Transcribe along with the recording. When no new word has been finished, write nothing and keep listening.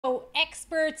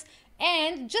experts,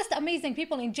 and just amazing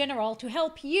people in general to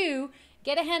help you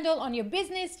get a handle on your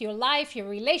business, your life, your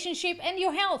relationship, and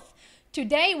your health.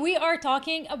 Today, we are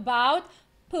talking about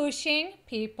pushing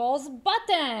people's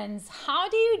buttons. How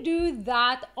do you do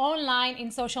that online in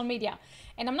social media?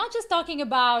 And I'm not just talking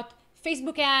about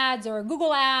Facebook ads or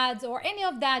Google ads or any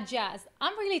of that jazz.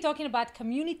 I'm really talking about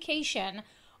communication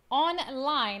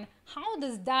online. How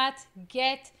does that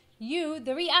get you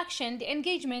the reaction, the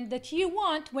engagement that you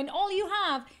want when all you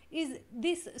have is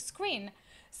this screen?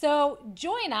 So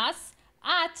join us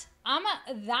at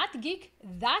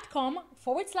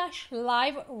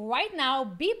imthatgeek.com/live right now.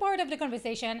 Be part of the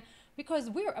conversation because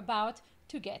we're about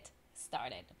to get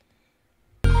started.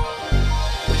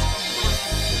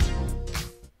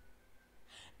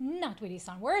 Not with this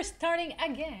song. We're starting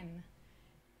again.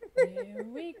 Here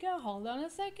we go. Hold on a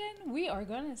second. We are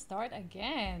going to start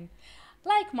again.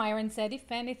 Like Myron said,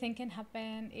 if anything can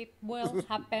happen, it will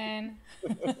happen.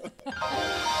 Here we go.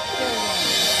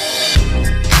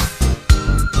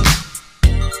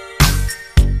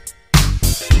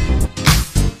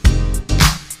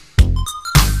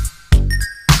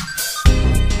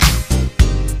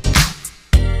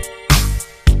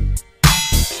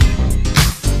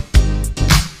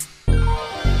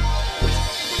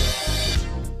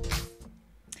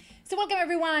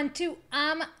 Everyone to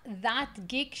I'm That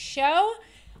Geek show.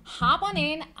 Hop on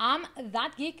in,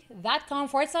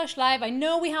 imthatgeek.com/live. I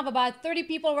know we have about 30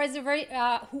 people who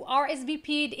are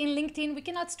SVP'd in LinkedIn. We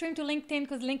cannot stream to LinkedIn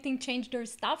because LinkedIn changed their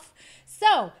stuff.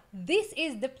 So this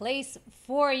is the place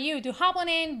for you to hop on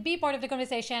in, be part of the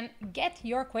conversation, get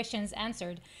your questions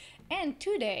answered. And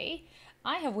today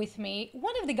I have with me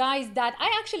one of the guys that I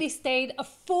actually stayed a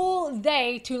full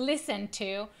day to listen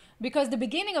to, because the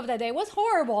beginning of the day was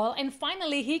horrible, and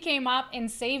finally he came up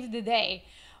and saved the day.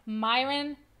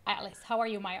 Myron Allis. How are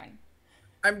you, Myron?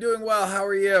 I'm doing well. How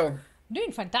are you?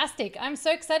 Doing fantastic. I'm so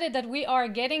excited that we are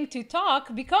getting to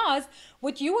talk, because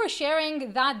what you were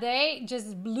sharing that day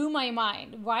just blew my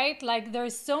mind, right? Like,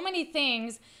 there's so many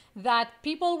things that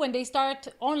people, when they start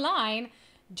online,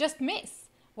 just miss,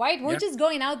 right? We're just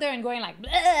going out there and going like,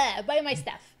 buy my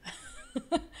stuff.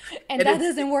 And that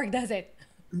doesn't work, does it?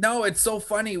 No, it's so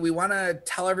funny. We want to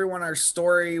tell everyone our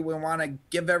story. We want to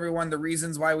give everyone the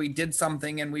reasons why we did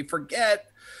something, and we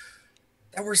forget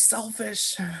that we're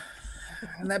selfish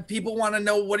and that people want to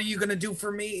know, what are you going to do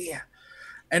for me?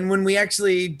 And when we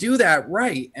actually do that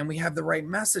right and we have the right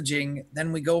messaging,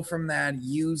 then we go from that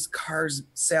used cars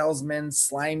salesman,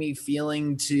 slimy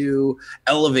feeling to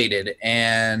elevated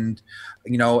and,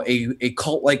 you know, a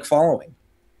cult-like following.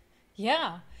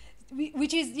 Yeah.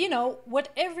 Which is, you know, what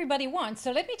everybody wants.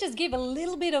 So let me just give a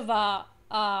little bit of a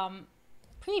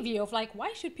preview of like,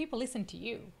 why should people listen to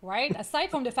you, right?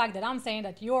 Aside from the fact that I'm saying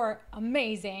that you're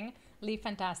amazingly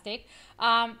fantastic,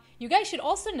 you guys should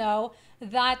also know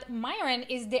that Myron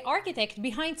is the architect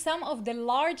behind some of the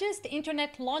largest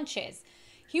internet launches.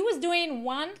 He was doing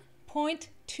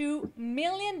 $1.2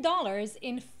 million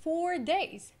in 4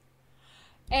 days,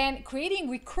 and creating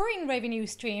recurring revenue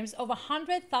streams of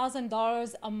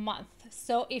 $100,000 a month.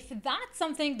 So if that's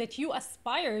something that you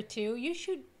aspire to, you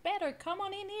should better come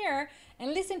on in here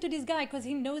and listen to this guy, because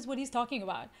he knows what he's talking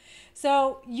about.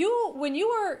 So when you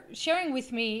were sharing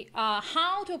with me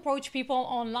how to approach people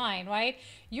online, right?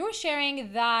 You're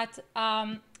sharing that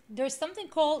there's something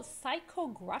called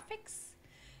psychographics.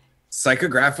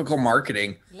 Psychographical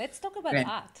marketing. Let's talk about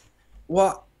that.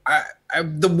 Well,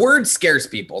 the word scares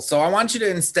people. So I want you to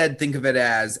instead think of it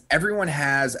as everyone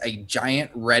has a giant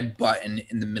red button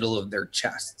in the middle of their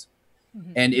chest.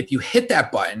 Mm-hmm. And if you hit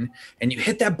that button and you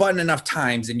hit that button enough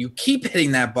times and you keep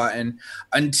hitting that button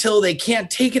until they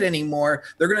can't take it anymore,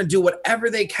 they're going to do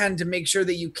whatever they can to make sure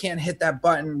that you can't hit that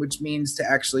button, which means to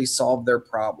actually solve their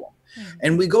problem. Mm-hmm.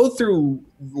 And we go through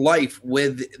life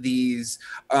with these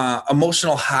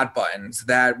emotional hot buttons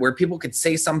where people could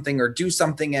say something or do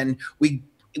something, and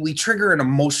we trigger an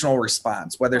emotional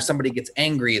response, whether somebody gets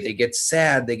angry, they get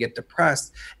sad, they get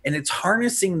depressed, and it's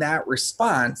harnessing that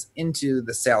response into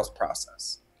the sales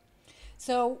process.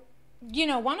 So, you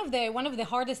know, one of the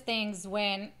hardest things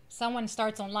when someone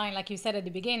starts online, like you said at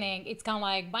the beginning, it's kind of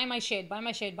like, buy my shit, buy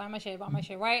my shit, buy my shit, buy my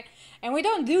shit, right? And we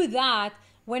don't do that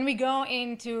when we go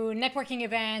into networking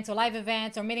events or live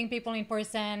events or meeting people in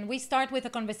person. We start with a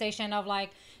conversation of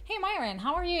like, hey, Myron,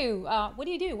 how are you? What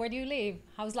do you do? Where do you live?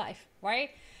 How's life?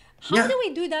 Right? How do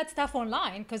we do that stuff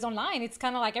online? Because online, it's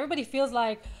kind of like everybody feels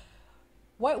like,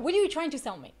 what are you trying to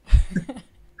sell me?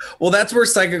 Well, that's where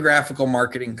psychographical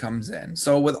marketing comes in.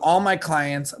 So with all my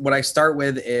clients, what I start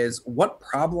with is, what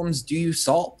problems do you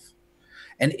solve?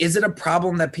 And is it a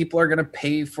problem that people are going to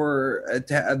pay for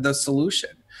the solution?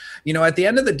 You know, at the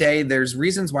end of the day, there's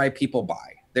reasons why people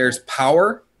buy. There's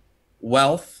power,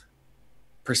 wealth,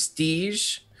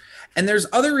 prestige, and there's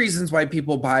other reasons why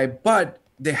people buy, but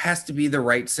there has to be the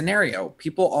right scenario.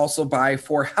 People also buy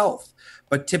for health,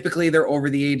 but typically they're over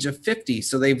the age of 50.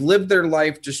 So they've lived their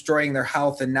life destroying their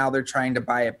health and now they're trying to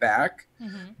buy it back.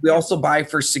 We also buy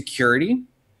for security.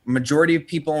 Majority of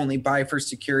people only buy for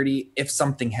security if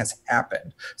something has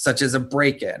happened, such as a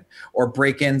break-in or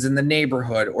break-ins in the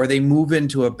neighborhood, or they move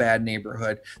into a bad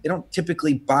neighborhood. They don't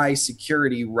typically buy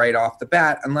security right off the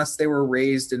bat unless they were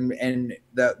raised and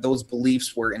those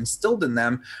beliefs were instilled in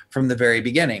them from the very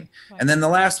beginning. Right. And then the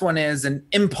last one is an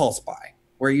impulse buy,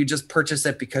 where you just purchase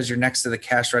it because you're next to the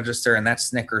cash register and that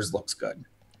Snickers looks good.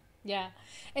 Yeah.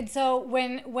 And so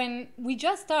when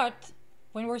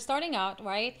we're starting out,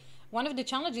 right? One of the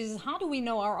challenges is, how do we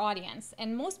know our audience?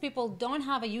 And most people don't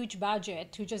have a huge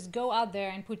budget to just go out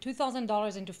there and put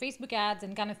 $2,000 into Facebook ads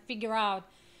and kind of figure out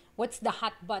what's the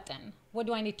hot button. What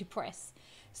do I need to press?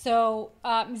 So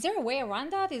is there a way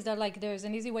around that? Is there there's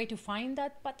an easy way to find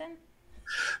that button?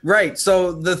 Right.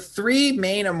 So the three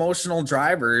main emotional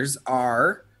drivers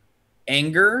are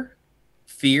anger,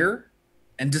 fear,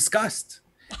 and disgust.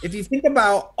 If you think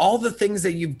about all the things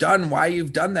that you've done, why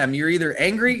you've done them, you're either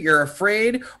angry, you're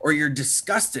afraid, or you're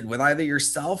disgusted with either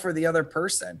yourself or the other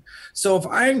person. So if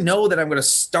I know that I'm going to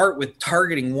start with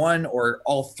targeting one or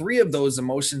all three of those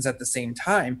emotions at the same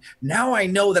time, now I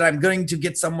know that I'm going to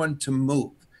get someone to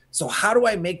move. So how do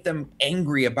I make them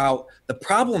angry about the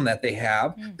problem that they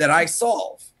have that I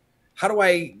solve? How do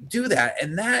I do that?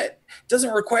 And that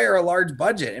doesn't require a large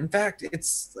budget. In fact,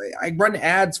 I run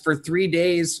ads for 3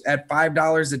 days at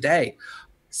 $5 a day.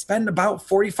 Spend about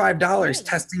 $45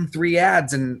 testing 3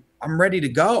 ads and I'm ready to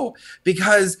go,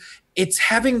 because it's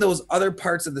having those other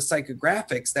parts of the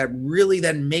psychographics that really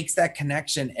then makes that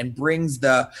connection and brings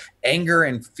the anger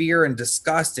and fear and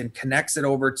disgust and connects it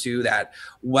over to that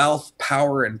wealth,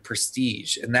 power, and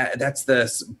prestige. And that's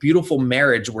this beautiful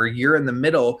marriage where you're in the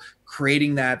middle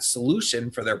creating that solution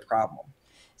for their problem.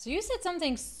 So you said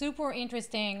something super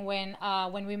interesting when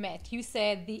we met. You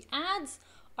said the ads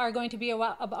are going to be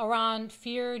around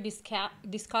fear,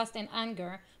 disgust, and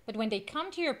anger. But when they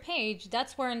come to your page,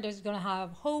 that's when there's going to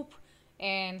have hope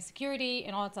and security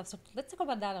and all that stuff. So let's talk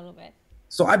about that a little bit.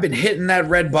 So I've been hitting that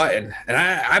red button and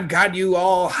I've got you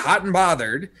all hot and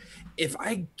bothered. If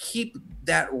I keep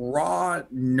that raw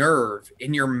nerve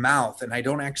in your mouth and I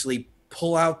don't actually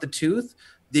pull out the tooth,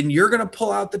 then you're going to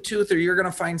pull out the tooth or you're going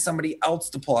to find somebody else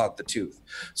to pull out the tooth.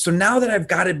 So now that I've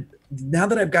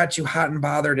got you hot and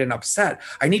bothered and upset,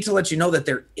 I need to let you know that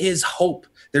there is hope.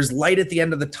 There's light at the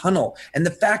end of the tunnel. And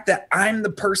the fact that I'm the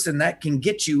person that can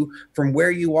get you from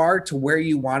where you are to where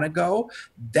you want to go,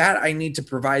 that I need to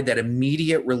provide that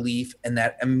immediate relief and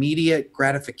that immediate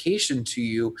gratification to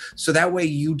you. So that way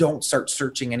you don't start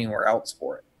searching anywhere else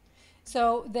for it.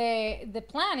 So the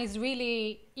plan is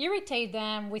really irritate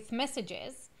them with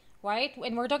messages, right?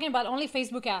 And we're talking about only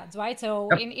Facebook ads, right? So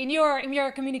yep. in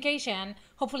your communication,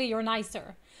 hopefully you're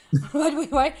nicer. But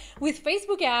with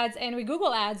Facebook ads and with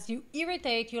Google ads, you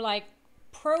irritate,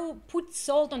 put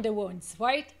salt on the wounds,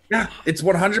 right? Yeah, it's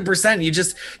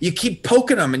 100%. You keep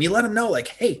poking them and you let them know, like,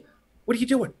 hey, what are you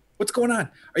doing? What's going on?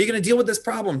 Are you going to deal with this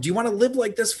problem? Do you want to live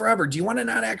like this forever? Do you want to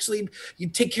not actually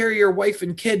take care of your wife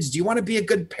and kids? Do you want to be a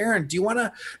good parent? Do you want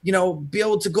to, be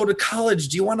able to go to college?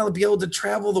 Do you want to be able to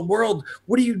travel the world?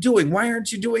 What are you doing? Why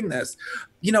aren't you doing this?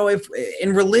 If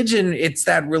in religion, it's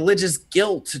that religious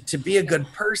guilt to be a good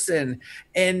person,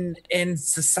 and in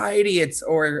society,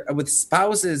 or with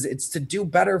spouses, it's to do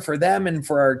better for them and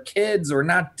for our kids, or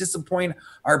not disappoint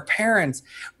our parents.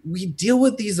 We deal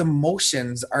with these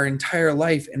emotions our entire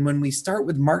life. And when we start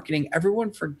with marketing,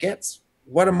 everyone forgets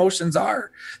what emotions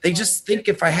are. They just think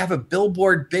if I have a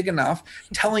billboard big enough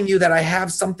telling you that I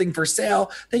have something for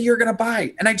sale, that you're going to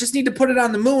buy. And I just need to put it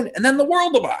on the moon and then the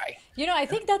world will buy. I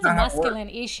think that's a masculine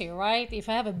issue, right? If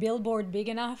I have a billboard big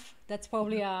enough, that's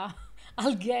probably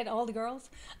I'll get all the girls.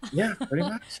 Yeah, pretty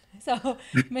much. So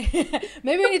maybe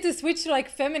we need to switch to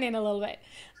feminine a little bit.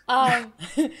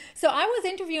 So I was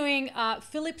interviewing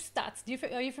Philip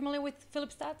Stutz. Are you familiar with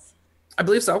Philip Stutz? I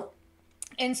believe so.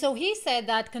 And so he said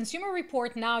that Consumer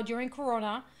Report now during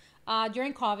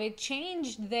COVID,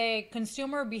 changed the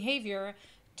consumer behavior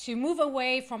to move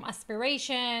away from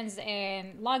aspirations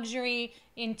and luxury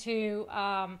into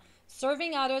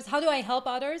serving others. How do I help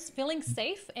others? Feeling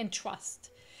safe and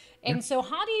trust. And so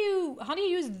how do you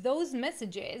use those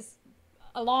messages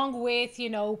along with,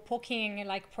 poking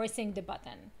and pressing the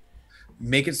button?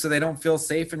 make it so they don't feel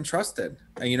safe and trusted.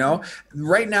 You know,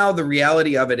 right now, the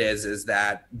reality of it is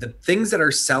that the things that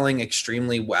are selling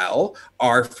extremely well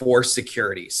are for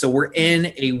security. So we're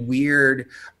in a weird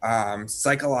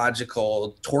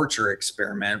psychological torture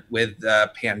experiment with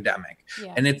the pandemic.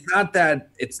 Yeah. And it's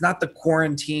not the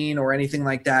quarantine or anything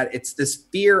like that. It's this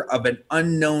fear of an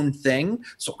unknown thing.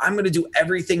 So I'm going to do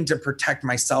everything to protect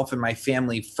myself and my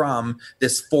family from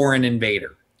this foreign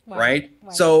invader. Right?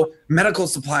 So medical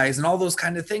supplies and all those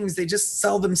kind of things, they just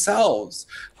sell themselves.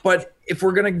 But if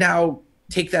we're going to now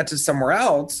take that to somewhere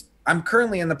else, I'm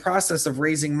currently in the process of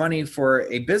raising money for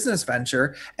a business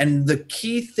venture. And the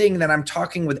key thing that I'm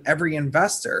talking with every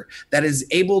investor that is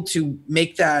able to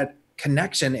make that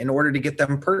connection in order to get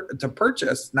them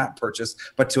not purchase,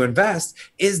 but to invest,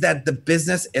 is that the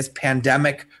business is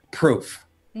pandemic proof.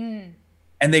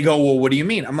 And they go, well, what do you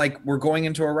mean? I'm like, we're going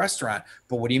into a restaurant.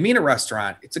 But what do you mean a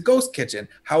restaurant? It's a ghost kitchen.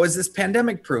 How is this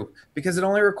pandemic proof? Because it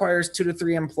only requires 2 to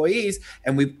 3 employees.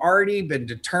 And we've already been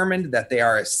determined that they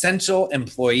are essential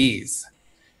employees.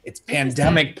 It's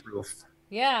pandemic proof.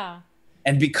 Yeah.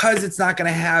 And because it's not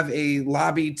going to have a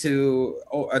lobby to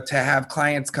have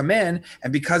clients come in,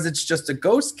 and because it's just a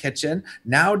ghost kitchen,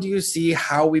 now do you see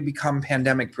how we become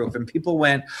pandemic proof? And people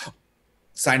went,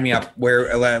 sign me up,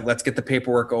 let's get the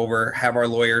paperwork over, have our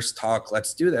lawyers talk,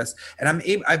 let's do this. And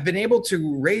I've been able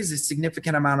to raise a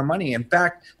significant amount of money. In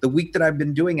fact, the week that I've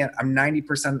been doing it, I'm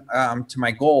 90% to my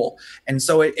goal. And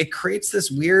so it creates this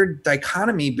weird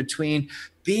dichotomy between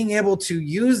being able to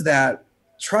use that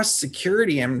trust,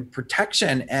 security, and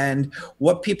protection and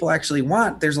what people actually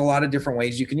want. There's a lot of different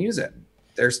ways you can use it.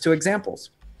 There's 2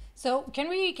 examples. So can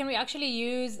we actually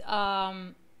use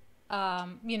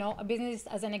you know, a business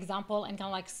as an example and kind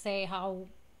of like say how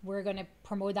we're going to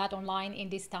promote that online in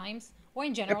these times or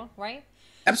in general, right?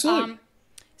 Absolutely.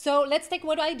 So let's take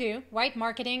what I do, right?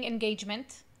 Marketing,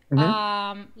 engagement,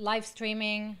 live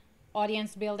streaming,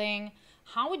 audience building.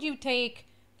 How would you take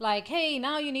like, hey,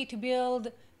 now you need to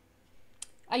build,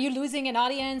 are you losing an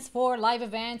audience for live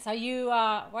events? Are you,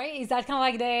 right? Is that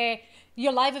kind of like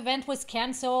your live event was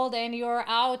canceled and you're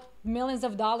out millions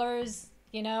of dollars?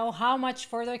 You know, how much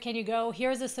further can you go?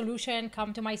 Here's a solution.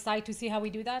 Come to my site to see how we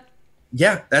do that.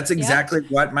 Yeah, that's exactly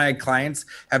what my clients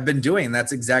have been doing.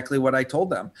 That's exactly what I told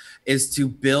them, is to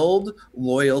build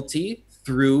loyalty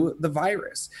through the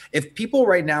virus. If people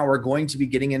right now are going to be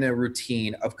getting in a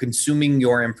routine of consuming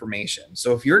your information,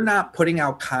 so if you're not putting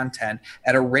out content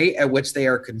at a rate at which they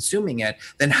are consuming it,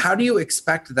 then how do you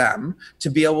expect them to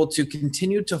be able to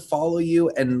continue to follow you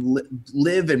and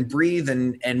live and breathe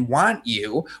and want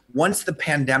you once the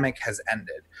pandemic has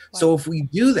ended? So if we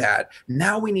do that,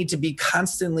 now we need to be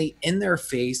constantly in their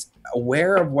face,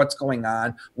 aware of what's going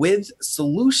on with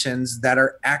solutions that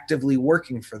are actively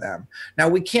working for them. Now,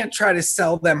 we can't try to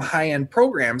sell them high-end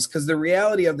programs because the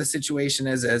reality of the situation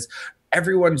is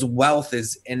everyone's wealth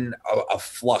is in a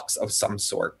flux of some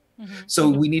sort. So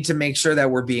we need to make sure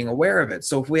that we're being aware of it.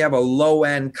 So if we have a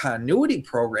low-end continuity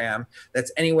program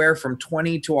that's anywhere from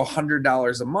 $20 to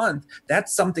 $100 a month,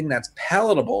 that's something that's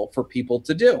palatable for people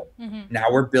to do. Now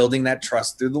we're building that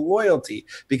trust through the loyalty,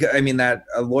 because that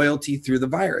loyalty through the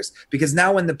virus. Because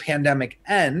now when the pandemic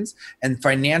ends and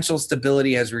financial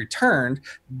stability has returned,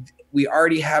 we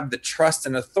already have the trust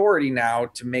and authority now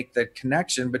to make the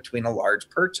connection between a large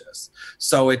purchase.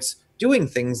 So it's doing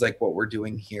things like what we're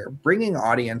doing here, bringing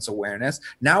audience awareness.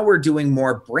 Now we're doing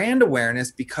more brand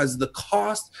awareness because the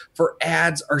cost for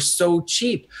ads are so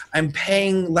cheap. I'm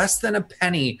paying less than a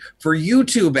penny for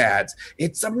YouTube ads.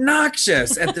 It's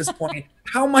obnoxious at this point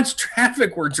how much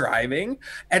traffic we're driving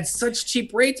at such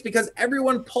cheap rates because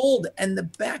everyone pulled, and the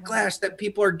backlash that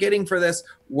people are getting for this,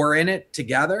 we're in it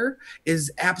together,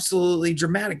 is absolutely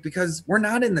dramatic because we're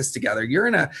not in this together. You're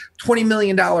in a $20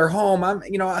 million home.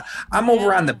 I'm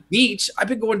over on the beach. I've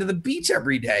been going to the beach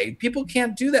every day. People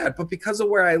can't do that, but because of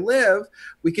where I live,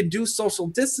 we can do social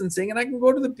distancing and I can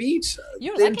go to the beach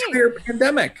the entire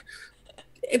pandemic.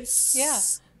 It's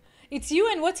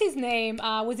you and what's his name?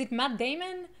 Was it Matt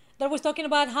Damon that was talking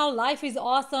about how life is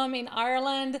awesome in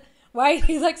Ireland, right?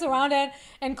 He's like surrounded,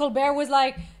 and Colbert was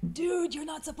like, dude, you're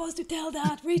not supposed to tell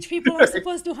that. Rich people are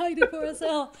supposed to hide it for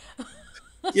themselves.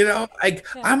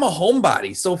 I'm a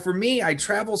homebody. So for me, I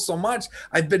travel so much.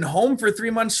 I've been home for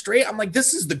 3 months straight. I'm like,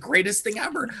 this is the greatest thing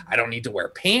ever. I don't need to wear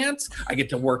pants. I get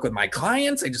to work with my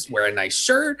clients. I just wear a nice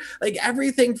shirt. Like,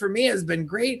 everything for me has been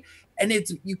great. And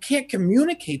you can't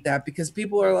communicate that because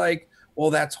people are like,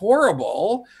 well, that's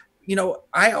horrible.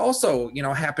 I also,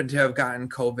 happen to have gotten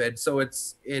COVID. So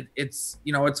it's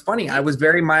funny. I was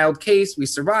very mild case. We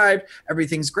survived.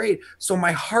 Everything's great. So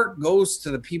my heart goes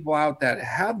to the people out that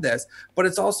have this, but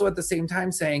it's also at the same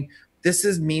time saying,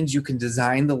 means you can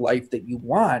design the life that you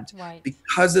want Right.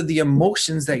 because of the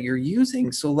emotions that you're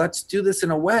using. So let's do this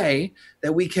in a way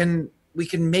that we can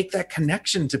make that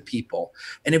connection to people.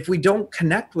 And if we don't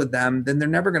connect with them, then they're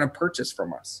never going to purchase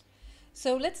from us.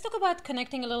 So let's talk about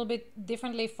connecting a little bit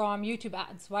differently from YouTube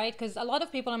ads, right? Because a lot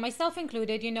of people, and myself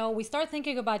included, we start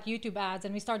thinking about YouTube ads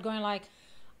and we start going like,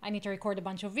 I need to record a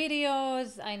bunch of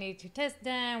videos. I need to test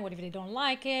them. What if they don't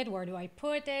like it? Where do I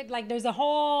put it? Like there's a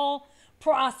whole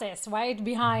process, right,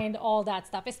 behind all that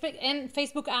stuff. And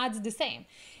Facebook ads the same.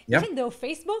 Yep. Even though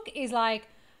Facebook is like,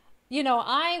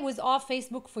 I was off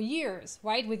Facebook for years,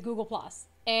 right, with Google Plus.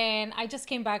 And I just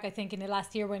came back, I think, in the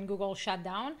last year when Google shut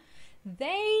down.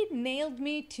 They nailed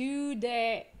me to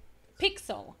the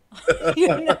pixel.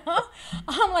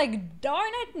 I'm like,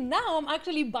 darn it, now I'm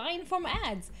actually buying from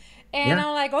ads. And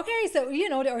I'm like, okay, so,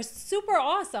 they're super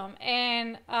awesome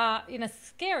and in a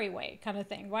scary way kind of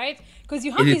thing, right? Because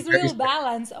you have this real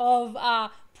balance of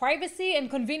privacy and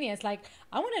convenience. Like,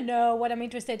 I want to know what I'm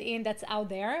interested in that's out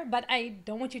there, but I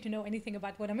don't want you to know anything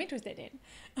about what I'm interested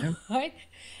in, right?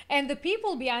 And the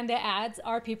people behind the ads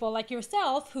are people like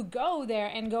yourself who go there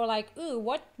and go like, ooh,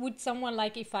 what would someone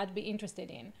like Yifat be interested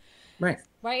in? Right.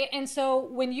 Right. And so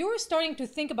when you're starting to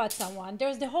think about someone,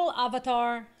 there's the whole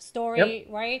avatar story,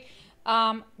 right?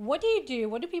 What do you do?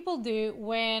 What do people do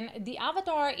when the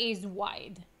avatar is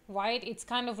wide, right? It's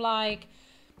kind of like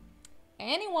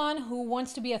anyone who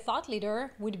wants to be a thought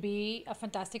leader would be a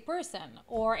fantastic person,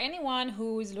 or anyone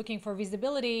who is looking for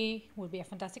visibility would be a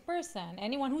fantastic person.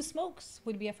 Anyone who smokes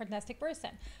would be a fantastic person.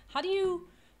 How do you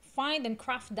find and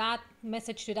craft that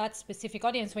message to that specific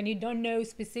audience when you don't know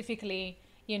specifically,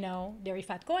 they're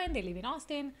Yifat Cohen, they live in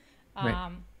Austin,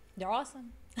 they're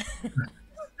awesome.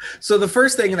 So the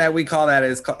first thing that we call that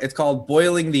is it's called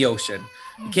boiling the ocean.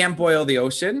 You can't boil the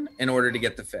ocean in order to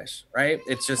get the fish, right?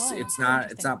 It's just it's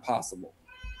not possible.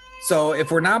 So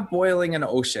if we're not boiling an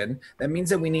ocean, that means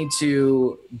that we need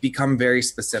to become very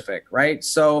specific, right?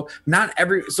 So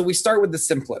we start with the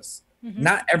simplest.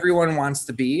 Not everyone wants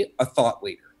to be a thought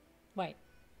leader. Right.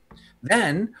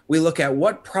 Then we look at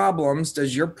what problems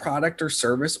does your product or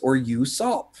service or you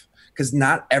solve? Because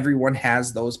not everyone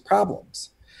has those problems.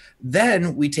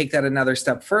 Then we take that another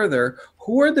step further.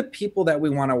 Who are the people that we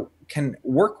can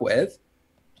work with?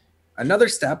 Another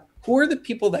step, who are the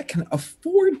people that can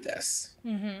afford this?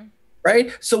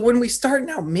 Right? So when we start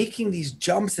now making these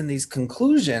jumps and these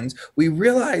conclusions, we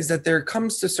realize that there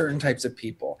comes to certain types of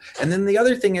people. And then the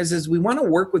other thing is we want to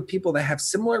work with people that have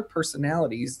similar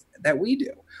personalities that we do.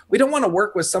 We don't want to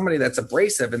work with somebody that's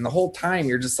abrasive and the whole time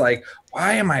you're just like,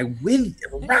 why am I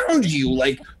around you?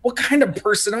 Like, what kind of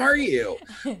person are you?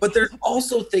 But there's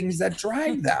also things that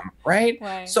drive them, right?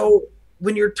 So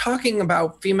when you're talking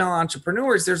about female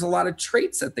entrepreneurs, there's a lot of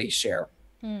traits that they share.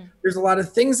 There's a lot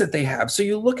of things that they have. So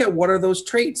you look at what are those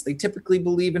traits. They typically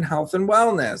believe in health and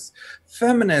wellness,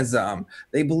 feminism.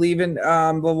 They believe in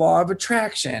the law of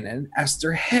attraction and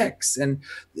Esther Hicks. And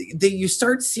you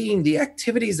start seeing the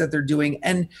activities that they're doing.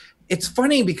 And it's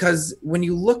funny because when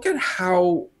you look at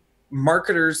how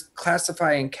marketers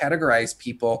classify and categorize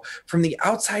people from the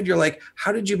outside, you're like,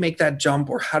 how did you make that jump?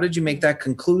 Or how did you make that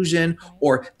conclusion?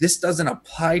 Or this doesn't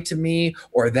apply to me,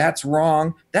 or that's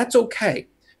wrong. That's okay.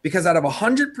 Because out of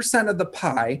 100% of the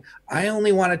pie, I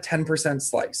only want a 10%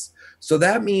 slice. So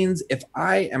that means if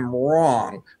I am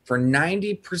wrong for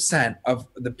 90% of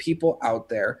the people out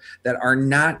there that are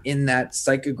not in that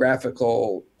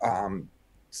psychographical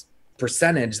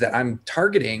percentage that I'm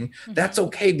targeting, that's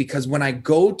okay. Because when I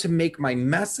go to make my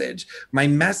message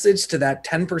to that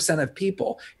 10% of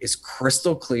people is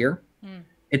crystal clear.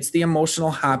 It's the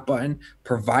emotional hot button,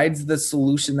 provides the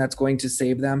solution that's going to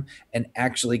save them, and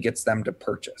actually gets them to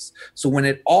purchase. So when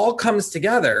it all comes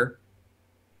together,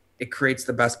 it creates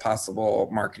the best possible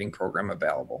marketing program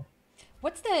available.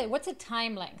 What's the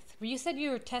time length? You said you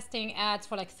were testing ads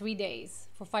for like 3 days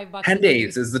for $5. 10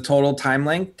 days is the total time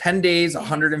length. 10 days,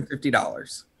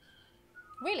 $150.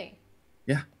 Really?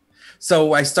 Yeah.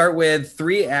 So I start with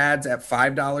 3 ads at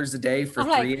 $5 a day for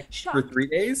 3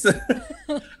 days.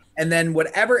 And then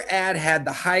whatever ad had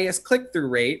the highest click-through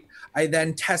rate, I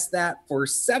then test that for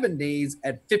 7 days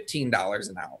at $15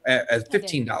 an hour, at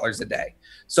 $15 a day.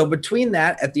 So between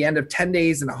that, at the end of 10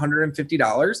 days and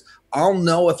 $150, I'll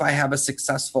know if I have a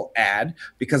successful ad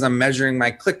because I'm measuring my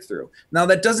click-through. Now,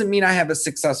 that doesn't mean I have a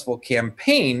successful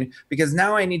campaign, because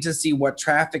now I need to see what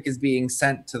traffic is being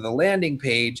sent to the landing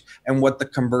page and what the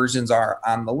conversions are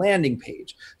on the landing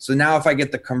page. So now if I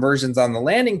get the conversions on the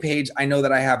landing page, I know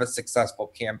that I have a successful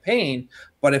campaign.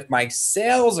 But if my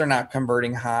sales are not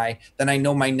converting high, then I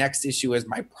know my next issue is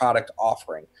my product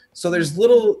offering. So there's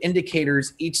little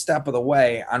indicators each step of the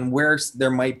way on where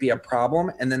there might be a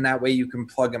problem. And then that way you can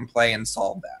plug and play and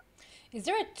solve that. Is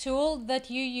there a tool that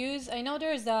you use? I know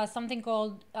there's something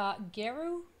called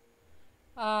Geru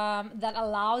that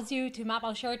allows you to map.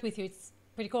 I'll share it with you. It's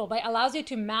pretty cool, but it allows you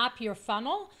to map your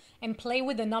funnel and play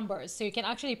with the numbers. So you can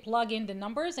actually plug in the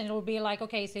numbers and it'll be like,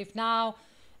 okay, so if now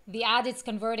the ad is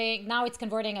converting, now it's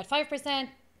converting at 5%.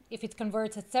 If it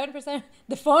converts at 7%,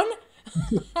 the fun.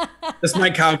 That's my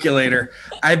calculator.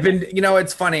 I've been,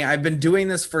 it's funny. I've been doing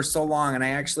this for so long, and I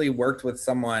actually worked with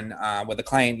someone, with a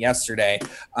client yesterday,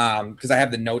 because I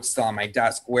have the notes still on my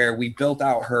desk, where we built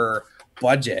out her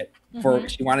budget for,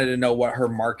 she wanted to know what her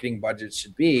marketing budget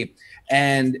should be.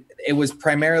 And it was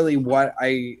primarily what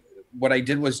I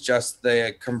did was just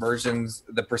the conversions,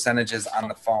 the percentages on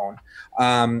the phone.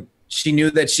 She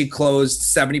knew that she closed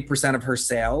 70% of her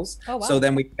sales. Oh, wow. So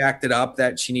then we backed it up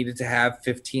that she needed to have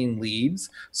 15 leads.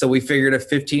 So we figured a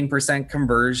 15%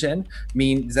 conversion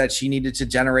means that she needed to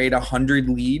generate 100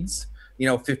 leads,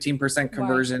 15%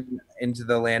 conversion into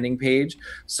the landing page.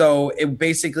 So it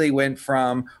basically went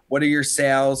from what are your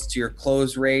sales to your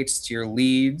close rates, to your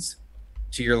leads,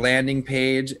 to your landing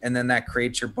page, and then that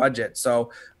creates your budget.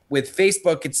 So with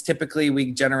Facebook, it's typically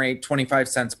we generate 25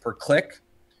 cents per click.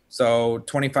 So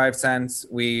 25 cents,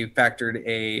 we factored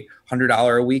a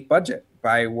 $100 a week budget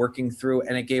by working through,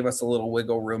 and it gave us a little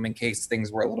wiggle room in case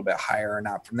things were a little bit higher or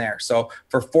not from there. So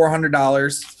for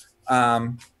 $400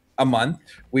 a month,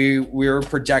 we were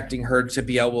projecting her to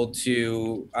be able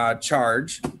to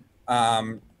to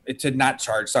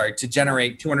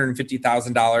generate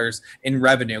 $250,000 in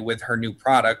revenue with her new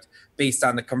product based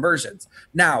on the conversions.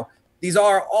 Now, these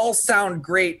all sound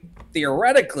great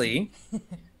theoretically,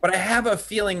 but I have a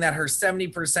feeling that her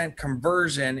 70%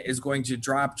 conversion is going to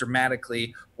drop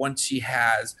dramatically once she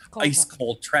has ice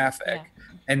cold traffic. Yeah.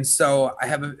 And so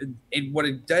what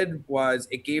it did was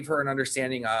it gave her an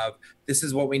understanding of this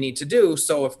is what we need to do.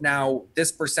 So if now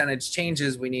this percentage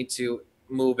changes, we need to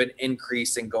move and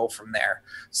increase and go from there.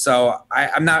 So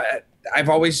I've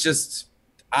always just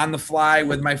on the fly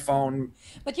with my phone.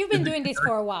 But you've been doing this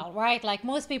for a while, right? Like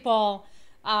most people,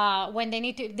 when they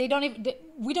need to,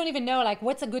 we don't even know like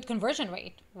what's a good conversion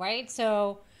rate, right?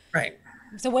 So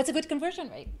what's a good conversion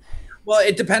rate? Well,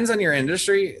 it depends on your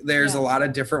industry. There's a lot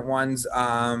of different ones,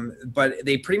 but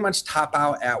they pretty much top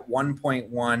out at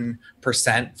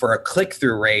 1.1% for a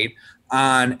click-through rate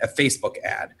on a Facebook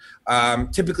ad.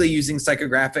 Typically using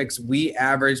psychographics, we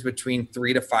average between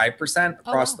 3 to 5%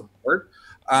 across the board.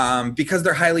 Because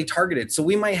they're highly targeted. So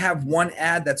we might have one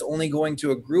ad that's only going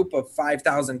to a group of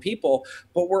 5,000 people,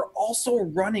 but we're also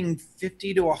running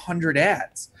 50 to 100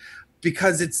 ads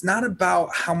because it's not about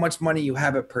how much money you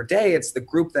have it per day. It's the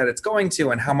group that it's going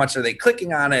to and how much are they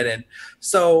clicking on it. And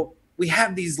so we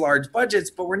have these large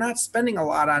budgets, but we're not spending a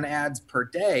lot on ads per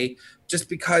day just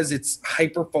because it's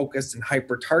hyper focused and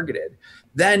hyper targeted.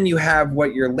 Then you have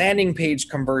what your landing page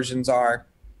conversions are.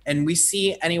 And we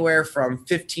see anywhere from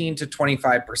 15 to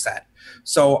 25%.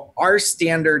 So our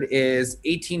standard is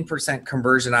 18%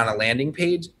 conversion on a landing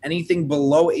page. Anything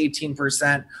below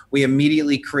 18%, we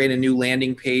immediately create a new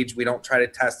landing page. We don't try to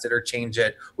test it or change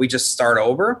it. We just start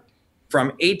over.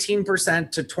 From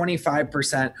 18% to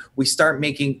 25%, we start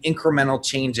making incremental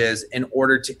changes in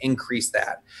order to increase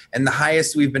that. And the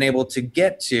highest we've been able to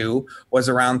get to was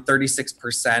around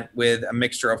 36% with a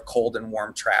mixture of cold and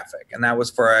warm traffic. And that was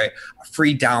for a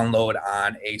free download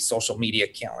on a social media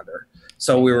calendar.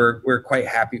 So we were quite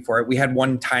happy for it. We had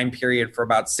one time period for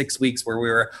about 6 weeks where we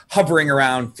were hovering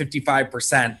around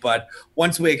 55%. But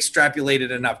once we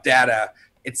extrapolated enough data,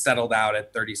 it settled out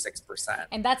at 36%.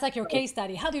 And that's like your case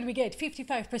study. How did we get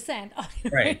 55%?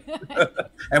 Right.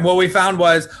 And what we found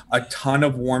was a ton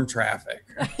of warm traffic.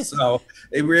 So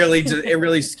it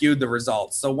really skewed the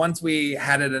results. So once we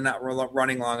had it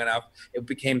running long enough, it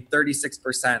became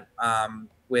 36%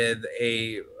 with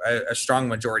a strong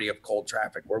majority of cold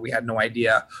traffic where we had no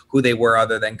idea who they were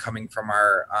other than coming from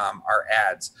our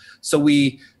ads. So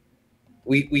we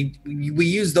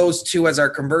use those two as our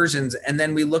conversions. And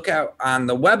then we look at on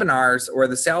the webinars or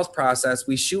the sales process,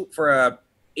 we shoot for a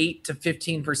 8 to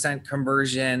 15%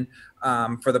 conversion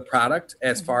for the product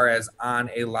as far as on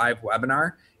a live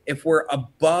webinar. If we're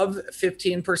above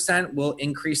 15%, we'll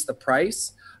increase the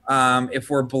price. If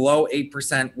we're below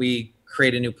 8%, we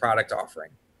create a new product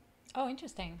offering. Oh,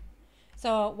 interesting.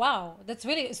 So, wow, that's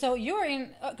really, so you're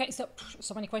in, okay, so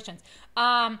many questions.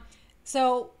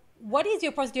 So what is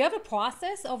your process? Do you have a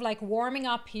process of like warming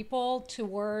up people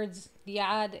towards the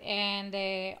ad and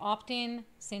the opt-in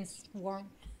since warm?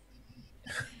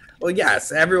 Well,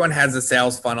 yes, everyone has a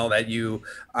sales funnel that you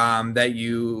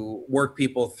work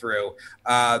people through.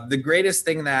 The greatest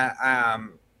thing that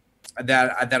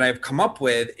I've come up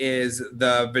with is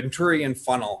the Venturian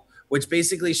funnel, which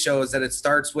basically shows that it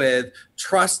starts with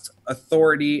trust,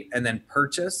 authority, and then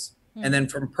purchase. And then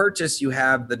from purchase, you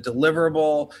have the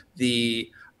deliverable,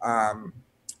 the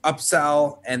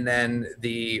upsell, and then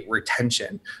the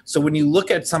retention. So when you look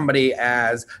at somebody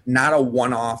as not a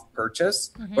one-off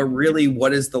purchase, but really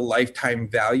what is the lifetime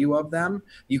value of them,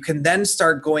 you can then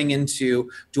start going into,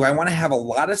 do I want to have a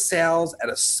lot of sales at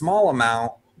a small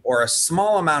amount or a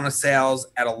small amount of sales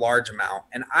at a large amount?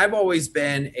 And I've always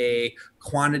been a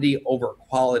quantity over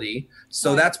quality.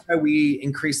 So that's why we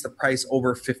increase the price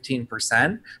over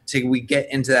 15% till we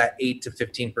get into that 8 to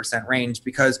 15% range,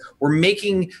 because we're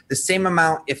making the same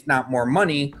amount, if not more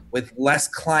money, with less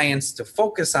clients to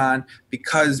focus on,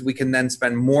 because we can then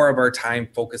spend more of our time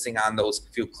focusing on those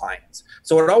few clients.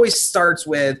 So it always starts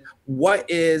with, what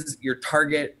is your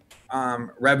target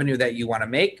revenue that you want to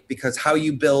make? Because how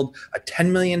you build a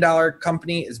 $10 million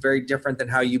company is very different than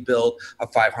how you build a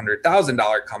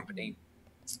 $500,000 company.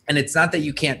 And it's not that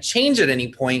you can't change at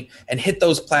any point and hit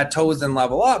those plateaus and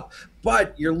level up,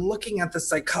 but you're looking at the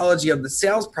psychology of the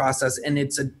sales process, and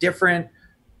it's a different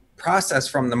process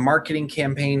from the marketing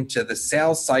campaign to the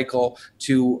sales cycle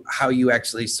to how you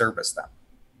actually service them.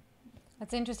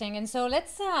 That's interesting. And so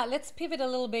let's pivot a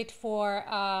little bit for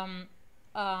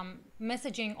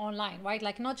messaging online, right?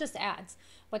 Like not just ads,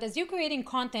 but as you're creating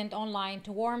content online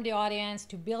to warm the audience,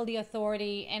 to build the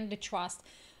authority and the trust,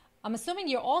 I'm assuming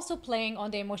you're also playing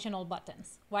on the emotional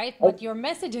buttons, right? But your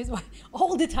messages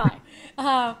all the time.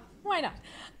 Why not?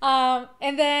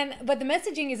 But the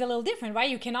messaging is a little different, right?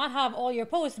 You cannot have all your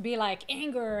posts be like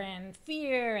anger and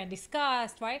fear and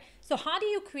disgust, right? So how do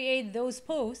you create those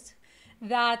posts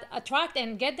that attract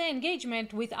and get the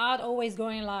engagement without always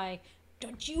going like,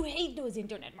 don't you hate those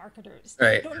internet marketers?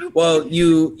 Right. Well,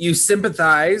 you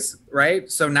sympathize,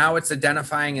 right? So now it's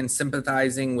identifying and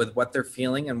sympathizing with what they're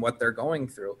feeling and what they're going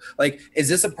through. Like, is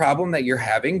this a problem that you're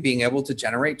having, being able to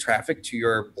generate traffic to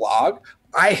your blog?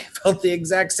 I felt the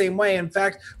exact same way. In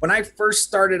fact, when I first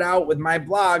started out with my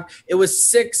blog, it was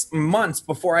 6 months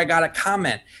before I got a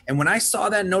comment. And when I saw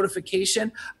that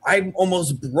notification, I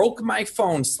almost broke my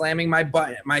phone slamming my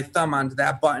thumb onto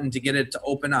that button to get it to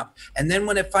open up. And then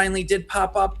when it finally did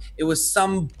pop up, it was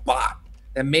some bot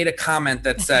that made a comment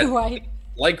that said, right,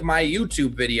 like my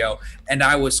YouTube video. And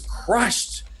I was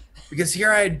crushed, because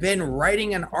here I had been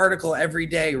writing an article every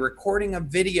day, recording a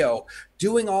video,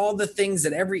 doing all the things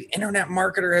that every internet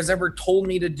marketer has ever told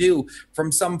me to do,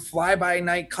 from some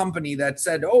fly-by-night company that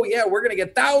said, oh yeah, we're going to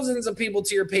get thousands of people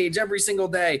to your page every single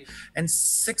day. And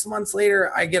 6 months later,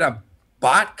 I get a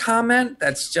bot comment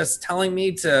that's just telling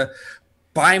me to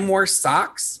buy more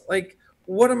socks. Like,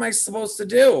 what am I supposed to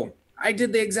do? I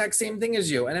did the exact same thing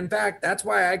as you. And in fact, that's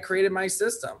why I created my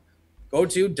system. Go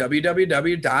to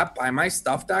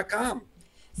www.buymystuff.com.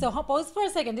 So pause for a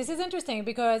second. This is interesting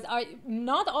because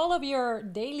not all of your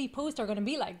daily posts are going to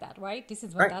be like that, right? This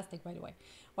is fantastic, right, by the way,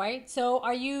 right? So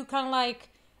are you kind of like,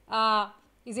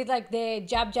 is it like the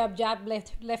jab, jab, jab,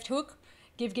 left hook,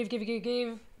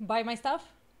 give, buy my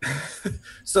stuff?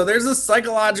 So there's a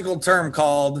psychological term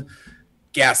called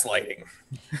gaslighting.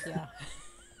 Yeah.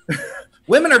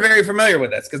 Women are very familiar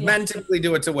with this because men typically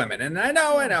do it to women. And I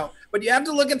know, but you have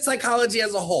to look at psychology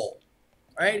as a whole,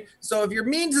 right? So if you're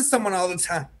mean to someone all the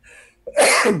time,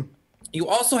 you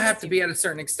also have to be at a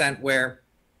certain extent where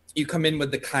you come in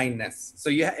with the kindness. So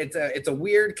it's a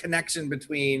weird connection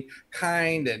between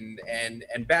kind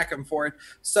and back and forth.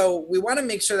 So we want to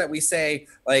make sure that we say,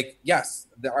 like, yes,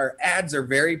 our ads are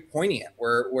very poignant.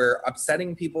 We're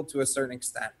upsetting people to a certain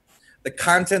extent. The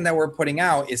content that we're putting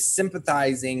out is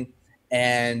sympathizing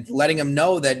and letting them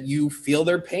know that you feel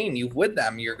their pain. You're with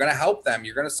them. You're going to help them.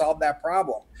 You're going to solve that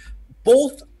problem.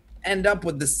 Both end up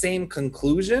with the same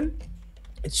conclusion.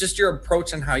 It's just your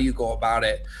approach and how you go about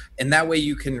it. And that way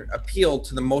you can appeal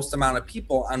to the most amount of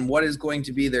people on what is going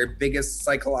to be their biggest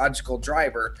psychological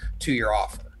driver to your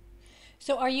offer.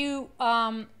 So are you, what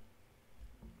I'm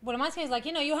asking is, like,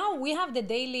 we have the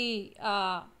daily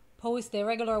post, the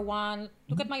regular one,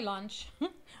 look at my lunch,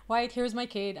 right? Here's my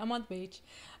kid, I'm on the beach.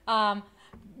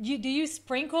 Do you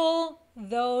sprinkle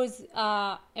those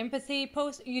empathy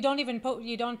posts? You don't even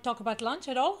you don't talk about lunch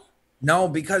at all? No,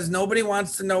 because nobody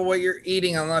wants to know what you're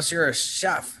eating unless you're a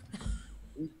chef.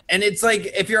 And it's like,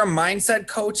 if you're a mindset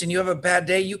coach and you have a bad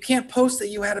day, you can't post that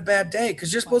you had a bad day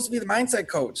because you're supposed to be the mindset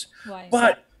coach. Right.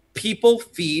 But people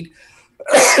feed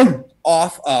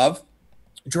off of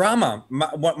drama.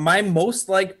 My most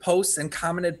liked posts and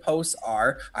commented posts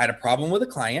are, I had a problem with a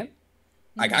client.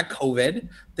 I got COVID,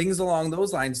 things along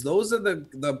those lines. Those are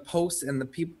the posts and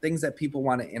the things that people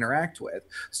want to interact with.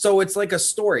 So it's like a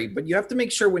story, but you have to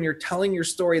make sure when you're telling your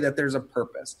story that there's a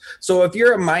purpose. So if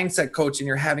you're a mindset coach and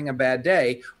you're having a bad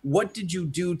day, what did you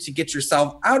do to get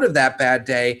yourself out of that bad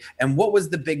day? And what was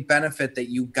the big benefit that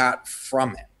you got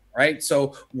from it? Right?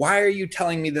 So why are you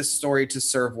telling me this story to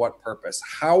serve what purpose?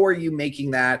 How are you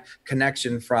making that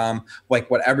connection from like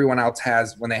what everyone else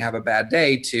has when they have a bad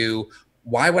day to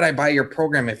why would I buy your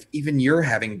program if even you're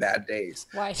having bad days?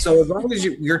 Why? So as long as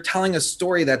you're telling a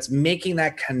story that's making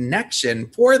that connection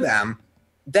for them,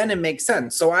 then it makes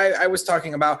sense. So I was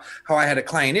talking about how I had a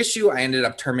client issue. I ended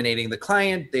up terminating the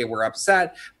client. They were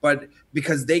upset, but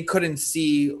because they couldn't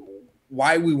see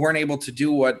why we weren't able to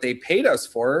do what they paid us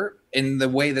for in the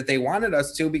way that they wanted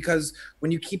us to, because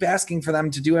when you keep asking for them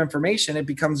to do information, it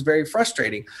becomes very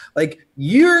frustrating. Like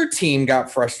your team got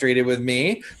frustrated with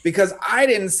me because I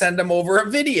didn't send them over a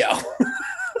video.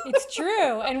 It's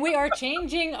true. And we are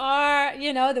changing our,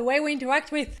 the way we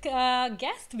interact with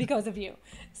guests because of you.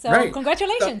 So right.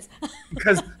 Congratulations. So,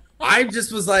 because I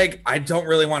just was like, I don't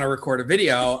really want to record a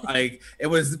video. Like it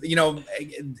was,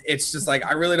 it's just like,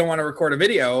 I really don't want to record a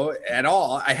video at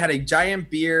all. I had a giant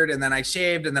beard and then I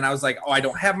shaved and then I was like, oh, I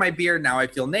don't have my beard. Now I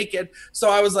feel naked. So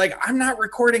I was like, I'm not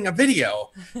recording a video.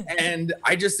 And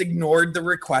I just ignored the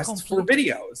requests for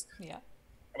videos. Yeah.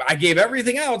 I gave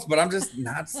everything else, but I'm just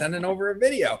not sending over a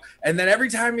video. And then every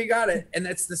time you got it, and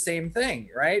it's the same thing,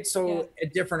 right? So a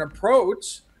different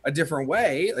approach, a different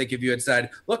way. Like if you had said,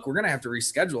 look, we're going to have to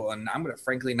reschedule and I'm going to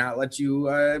frankly not let you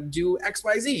do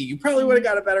XYZ. You probably would have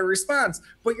got a better response,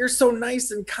 but you're so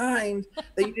nice and kind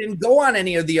that you didn't go on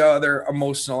any of the other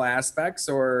emotional aspects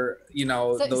or,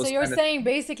 So you're saying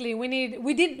basically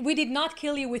we did not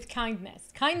kill you with kindness.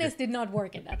 Kindness did not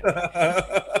work in that way.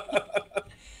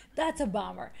 That's a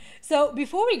bummer. So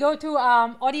before we go to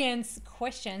audience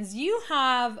questions, you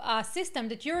have a system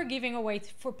that you're giving away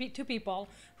to people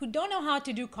who don't know how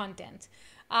to do content.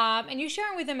 And you're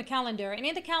sharing with them a calendar. And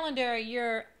in the calendar,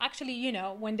 you're actually,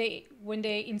 when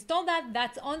they install that,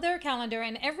 that's on their calendar.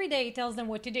 And every day it tells them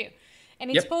what to do. And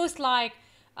it's posts like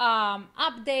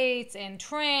updates and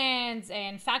trends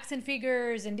and facts and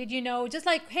figures. And did you know, just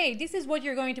like, hey, this is what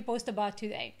you're going to post about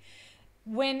today.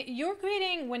 When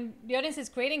the audience is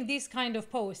creating this kind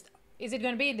of post, is it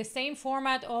going to be in the same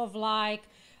format of like,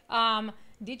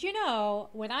 did you know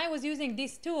when I was using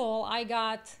this tool, I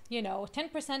got,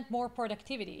 10% more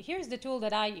productivity. Here's the tool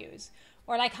that I use.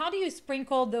 Or like, how do you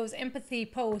sprinkle those empathy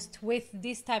posts with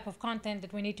this type of content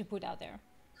that we need to put out there?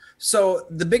 So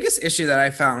the biggest issue that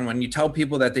I found when you tell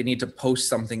people that they need to post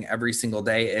something every single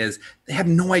day is they have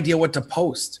no idea what to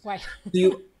post. Right.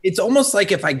 It's almost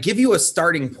like if I give you a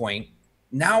starting point,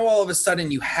 now all of a sudden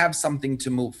you have something to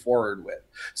move forward with.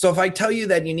 So if I tell you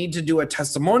that you need to do a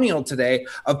testimonial today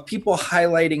of people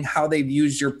highlighting how they've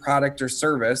used your product or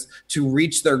service to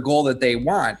reach their goal that they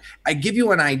want, I give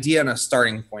you an idea and a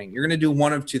starting point. You're going to do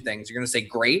one of two things. You're going to say,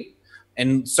 great,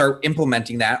 and start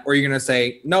implementing that, or you're going to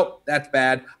say, nope, that's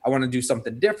bad. I want to do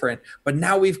something different. But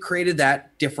now we've created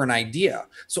that different idea.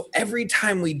 So every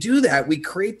time we do that, we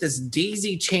create this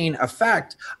daisy chain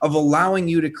effect of allowing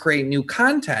you to create new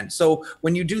content. So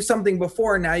when you do something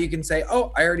before, now you can say,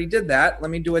 oh, I already did that.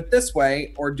 Let me do it this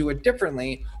way or do it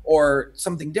differently or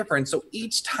something different. So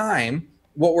each time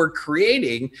what we're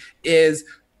creating is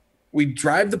we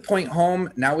drive the point home.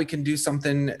 Now we can do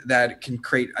something that can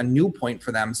create a new point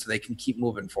for them so they can keep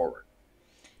moving forward.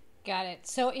 Got it.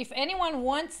 So if anyone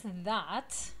wants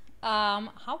that,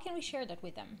 how can we share that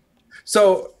with them?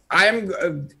 So I'm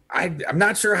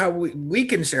not sure how we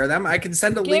can share them. I can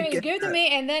send a link. Give it to me,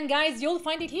 and then guys, you'll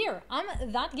find it here.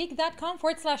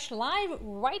 thatgeek.com/live.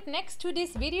 Right next to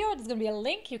this video, there's gonna be a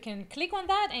link. You can click on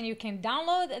that, and you can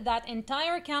download that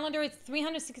entire calendar. It's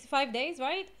 365 days,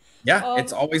 right? Yeah,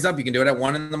 it's always up. You can do it at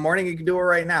 1 a.m. You can do it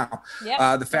right now.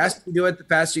 Yep. The faster you do it, the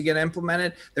faster you get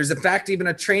implemented. There's in fact even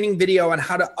a training video on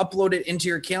how to upload it into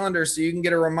your calendar so you can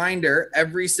get a reminder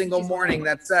every single morning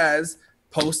that says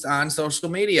post on social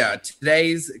media.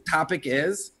 Today's topic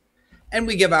is, and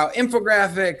we give out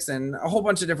infographics and a whole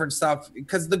bunch of different stuff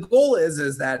because the goal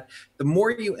is that the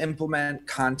more you implement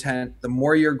content, the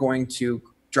more you're going to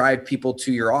drive people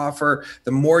to your offer,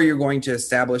 the more you're going to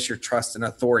establish your trust and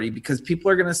authority because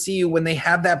people are going to see you when they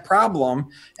have that problem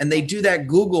and they do that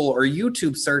Google or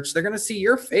YouTube search, they're going to see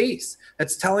your face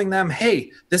that's telling them,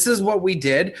 hey, this is what we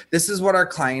did. This is what our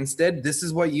clients did. This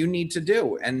is what you need to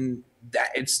do. And that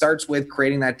it starts with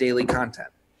creating that daily content.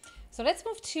 So let's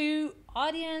move to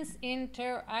audience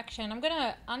interaction. I'm going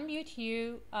to unmute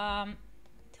you.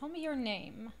 Tell me your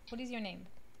name. What is your name?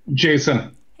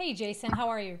 Jason. Hey, Jason. How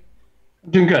are you?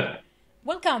 Doing good.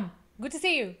 Welcome. Good to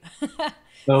see you.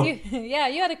 So, Yeah,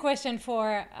 you had a question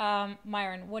for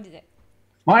Myron. What is it?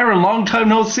 Myron, long time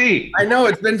no see. I know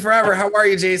it's been forever. How are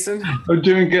you, Jason? I'm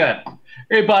doing good.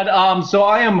 Hey, bud. So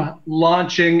I am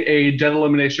launching a debt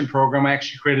elimination program. I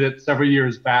actually created it several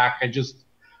years back. I just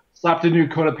slapped a new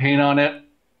coat of paint on it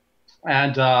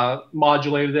and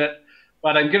modulated it.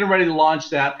 But I'm getting ready to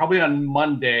launch that probably on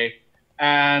Monday.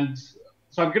 And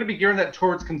so I'm going to be gearing that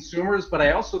towards consumers, but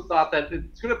I also thought that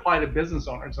it's going to apply to business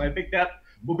owners. And I think that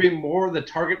will be more the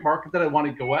target market that I want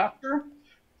to go after.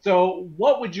 So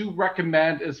what would you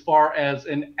recommend as far as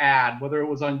an ad, whether it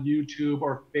was on YouTube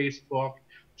or Facebook,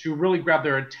 to really grab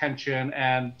their attention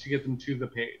and to get them to the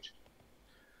page?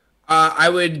 I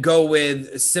would go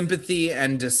with sympathy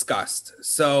and disgust.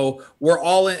 So we're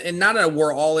all in, and not that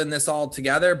we're all in this all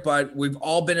together, but we've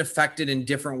all been affected in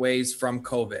different ways from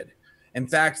COVID. In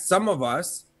fact, some of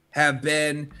us have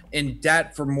been in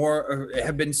debt for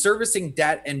have been servicing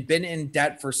debt and been in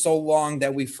debt for so long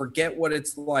that we forget what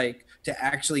it's like to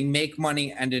actually make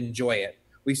money and enjoy it.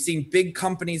 We've seen big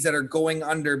companies that are going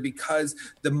under because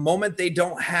the moment they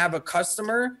don't have a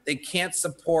customer, they can't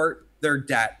support their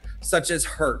debt, such as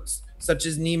Hertz, such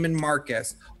as Neiman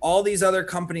Marcus, all these other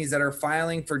companies that are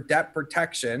filing for debt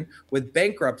protection with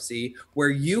bankruptcy, where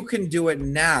you can do it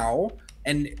now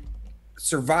and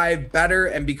survive better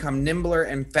and become nimbler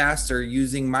and faster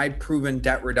using my proven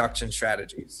debt reduction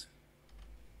strategies.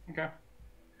 Okay.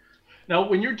 Now,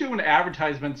 when you're doing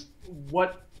advertisements,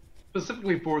 what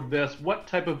specifically for this, what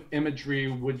type of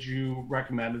imagery would you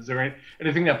recommend? Is there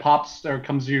anything that pops or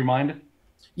comes to your mind?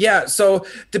 Yeah, so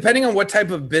depending on what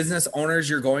type of business owners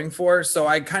you're going for, so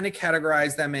I kind of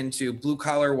categorize them into blue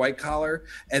collar, white collar,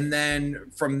 and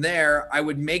then from there, I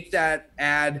would make that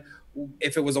ad.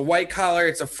 If it was a white collar,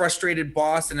 it's a frustrated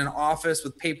boss in an office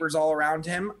with papers all around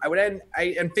him. And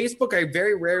Facebook, I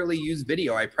very rarely use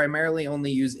video. I primarily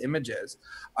only use images.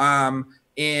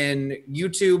 In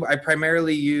YouTube, I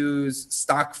primarily use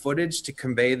stock footage to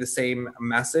convey the same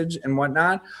message and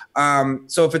whatnot.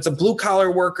 So if it's a blue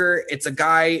collar worker, it's a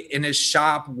guy in his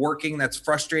shop working that's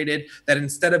frustrated that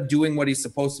instead of doing what he's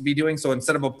supposed to be doing, so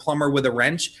instead of a plumber with a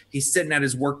wrench, he's sitting at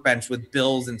his workbench with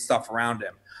bills and stuff around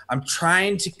him. I'm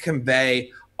trying to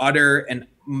convey utter and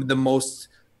the most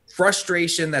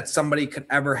frustration that somebody could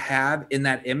ever have in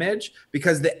that image,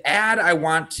 because the ad, I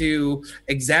want to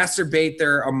exacerbate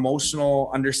their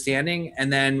emotional understanding.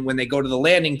 And then when they go to the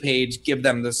landing page, give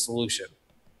them the solution.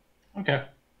 Okay.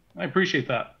 I appreciate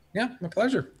that. Yeah, my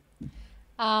pleasure.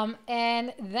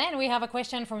 And then we have a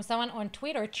question from someone on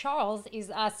Twitter. Charles is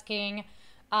asking,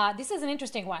 this is an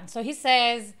interesting one. So he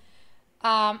says,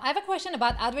 I have a question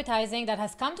about advertising that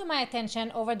has come to my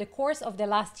attention over the course of the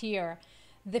last year.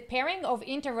 The pairing of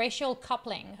interracial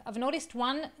coupling. I've noticed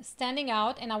one standing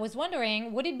out, and I was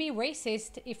wondering, would it be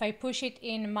racist if I push it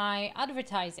in my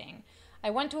advertising? I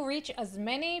want to reach as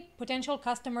many potential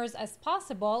customers as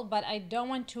possible, but I don't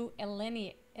want to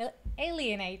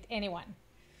alienate anyone.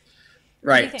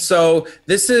 Right. So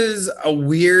this is a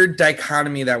weird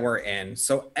dichotomy that we're in.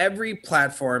 So every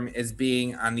platform is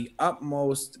being on the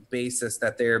utmost basis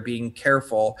that they're being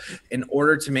careful in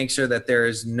order to make sure that there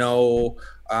is no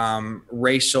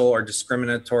racial or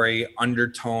discriminatory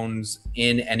undertones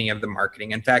in any of the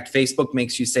marketing. In fact, Facebook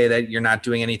makes you say that you're not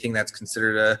doing anything that's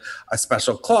considered a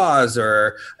special clause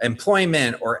or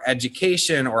employment or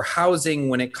education or housing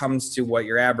when it comes to what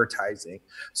you're advertising.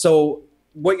 So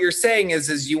what you're saying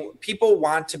is people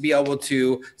want to be able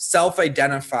to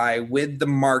self-identify with the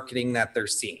marketing that they're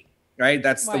seeing, right?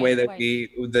 That's the way that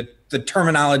the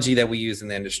terminology that we use in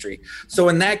the industry. So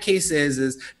in that case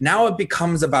is now it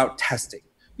becomes about testing.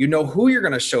 You know who you're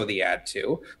going to show the ad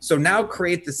to. So now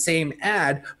create the same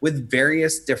ad with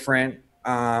various different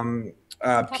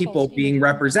people being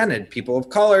represented, people of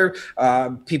color,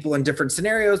 people in different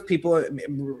scenarios, people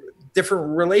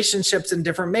different relationships and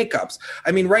different makeups.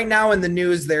 I mean, right now in the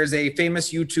news, there's a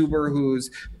famous YouTuber who's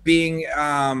being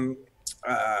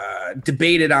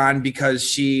debated on because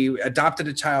she adopted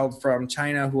a child from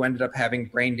China who ended up having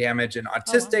brain damage and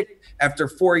autistic. After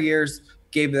 4 years,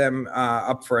 gave them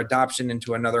up for adoption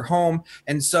into another home.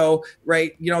 And so,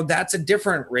 right, that's a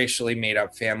different racially made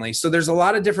up family. So there's a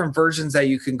lot of different versions that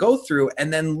you can go through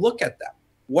and then look at them.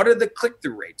 What are the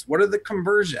click-through rates? What are the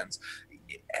conversions?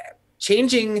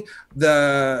 Changing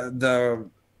the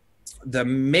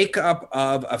makeup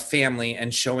of a family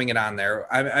and showing it on there,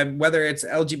 whether it's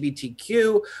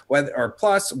LGBTQ,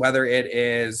 whether it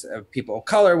is people of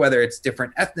color, whether it's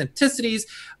different ethnicities,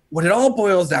 what it all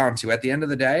boils down to at the end of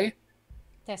the day,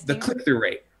 the click-through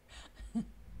rate.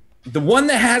 The one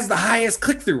that has the highest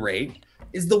click-through rate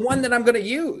is the one that I'm going to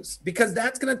use, because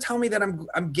that's going to tell me that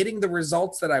I'm getting the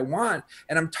results that I want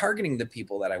and I'm targeting the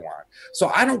people that I want.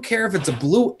 So I don't care if it's a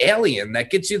blue alien that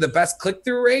gets you the best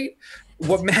click-through rate.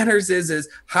 What matters is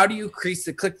how do you increase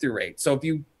the click-through rate? So if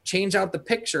you change out the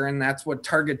picture and that's what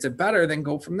targets it better, then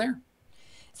go from there.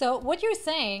 So what you're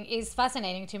saying is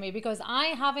fascinating to me, because I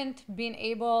haven't been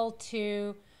able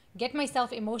to get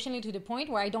myself emotionally to the point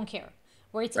where I don't care,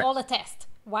 where it's all a test,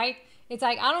 right? It's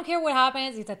like, I don't care what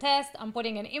happens. It's a test. I'm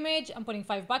putting an image. I'm putting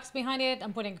 $5 behind it.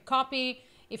 I'm putting a copy.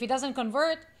 If it doesn't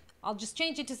convert, I'll just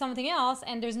change it to something else.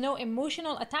 And there's no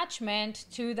emotional attachment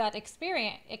to that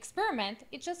experiment.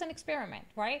 It's just an experiment,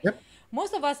 right? Yep.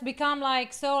 Most of us become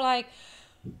like,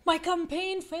 my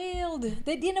campaign failed.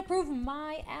 They didn't approve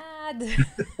my ad,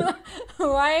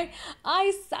 right?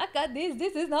 I suck at this.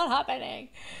 This is not happening.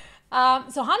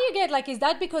 So how do you get, like, is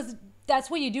that because that's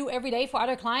what you do every day for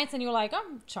other clients and you're like,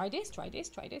 oh, try this.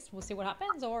 We'll see what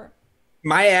happens? Or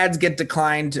my ads get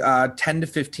declined 10 to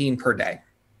 15 per day.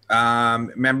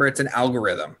 Remember, it's an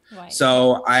algorithm. Right.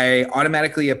 So I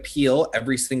automatically appeal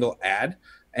every single ad.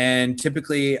 And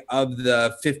typically of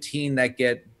the 15 that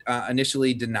get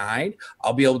initially denied,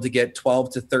 I'll be able to get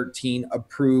 12 to 13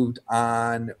 approved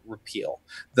on repeal.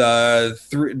 The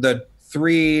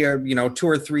three or, two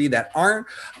or three that aren't,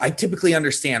 I typically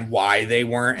understand why they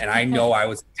weren't. And I know I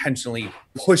was intentionally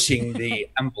pushing the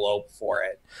envelope for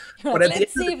it. But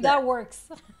let's see if that works.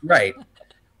 Right.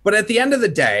 But at the end of the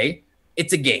day,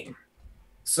 it's a game.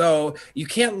 So you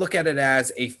can't look at it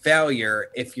as a failure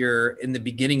if you're in the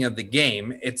beginning of the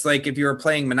game. It's like if you were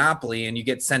playing Monopoly and you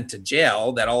get sent to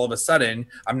jail, that all of a sudden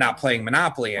I'm not playing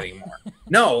Monopoly anymore.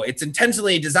 No, it's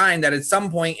intentionally designed that at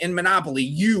some point in Monopoly,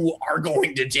 you are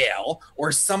going to jail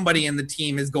or somebody in the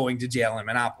team is going to jail in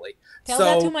Monopoly. Tell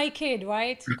that to my kid,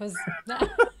 right? Because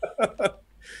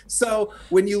So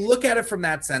when you look at it from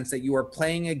that sense that you are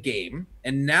playing a game,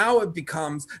 and now it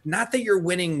becomes not that you're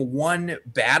winning one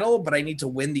battle, but I need to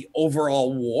win the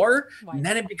overall war. Right. And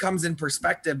then it becomes in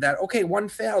perspective that, okay, one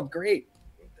failed, great.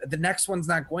 The next one's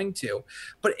not going to.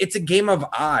 But it's a game of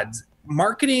odds.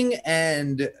 Marketing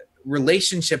and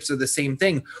relationships are the same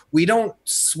thing. We don't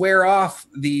swear off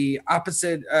the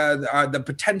opposite, the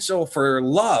potential for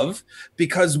love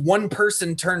because one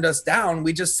person turned us down.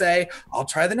 We just say, I'll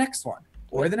try the next one.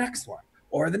 Or the next one,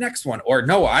 or the next one, or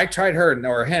no, I tried her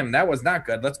or him. That was not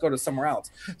good. Let's go to somewhere else.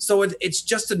 So it's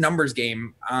just a numbers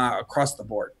game across the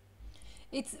board.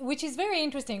 Which is very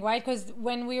interesting, right? Because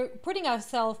when we're putting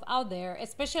ourselves out there,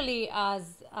 especially as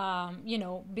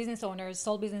business owners,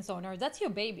 sole business owners, that's your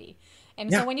baby.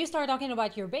 And so when you start talking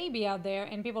about your baby out there,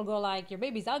 and people go like, "Your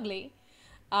baby's ugly,"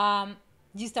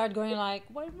 you start going like,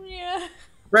 "What?" Yeah.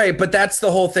 Right. But that's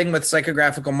the whole thing with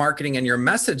psychographical marketing and your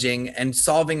messaging and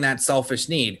solving that selfish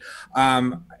need.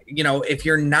 If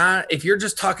you're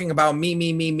just talking about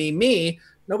me,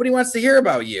 nobody wants to hear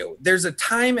about you. There's a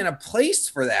time and a place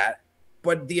for that.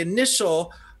 But the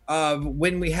initial of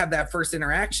when we have that first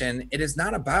interaction, it is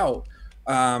not about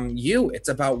you. It's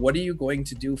about what are you going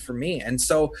to do for me? And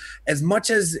so as much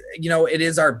as, it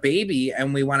is our baby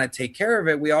and we want to take care of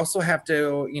it, we also have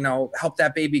to, help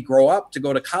that baby grow up to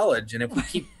go to college. And if we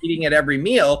keep eating it every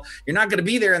meal, you're not going to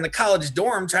be there in the college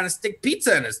dorm trying to stick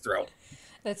pizza in his throat.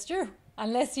 That's true.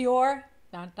 Unless you're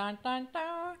dun, dun, dun,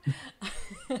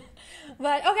 dun.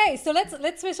 But okay, so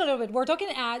let's switch a little bit. We're talking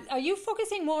ads. Are you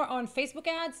focusing more on Facebook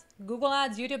ads, Google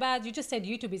ads, YouTube ads? You just said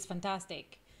YouTube is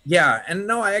fantastic. Yeah. And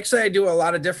no, I do a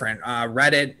lot of different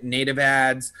Reddit, native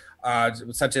ads,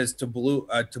 such as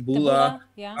Taboola.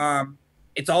 Yeah.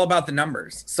 It's all about the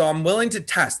numbers. So I'm willing to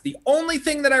test. The only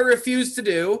thing that I refuse to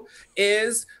do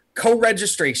is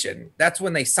co-registration. That's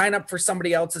when they sign up for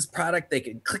somebody else's product. They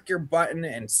can click your button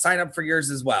and sign up for yours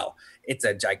as well. It's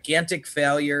a gigantic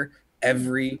failure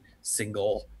every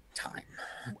single time.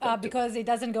 Because it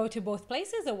doesn't go to both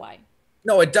places, or why?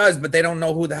 No, it does, but they don't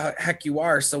know who the heck you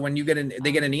are. So when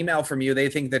they get an email from you, they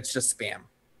think that's just spam.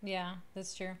 Yeah,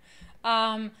 that's true.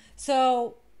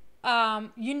 So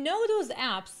those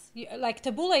apps, like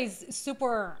Taboola is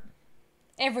super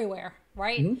everywhere,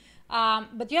 right?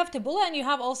 Mm-hmm. But you have Taboola and you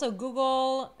have also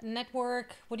Google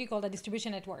network. What do you call that?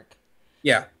 Distribution network.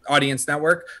 Yeah, audience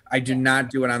network. I do not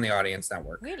do it on the audience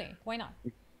network. Really? Why not?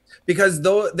 Because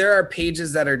there are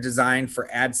pages that are designed for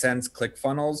AdSense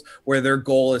ClickFunnels where their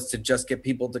goal is to just get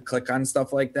people to click on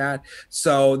stuff like that.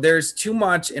 So there's too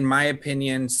much, in my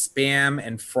opinion, spam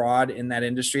and fraud in that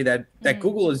industry that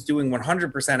Google is doing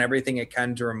 100% everything it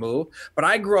can to remove. But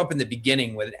I grew up in the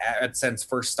beginning when AdSense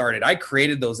first started. I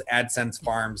created those AdSense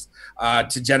farms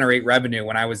to generate revenue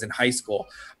when I was in high school.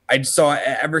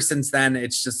 ever since then,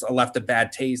 it's just left a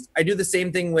bad taste. I do the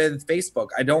same thing with Facebook.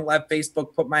 I don't let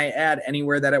Facebook put my ad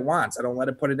anywhere that it wants. I don't let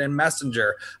it put it in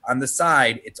Messenger on the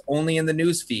side. It's only in the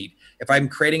news feed. If I'm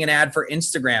creating an ad for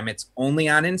Instagram, it's only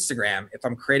on Instagram. If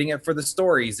I'm creating it for the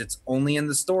stories, it's only in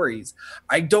the stories.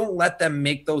 I don't let them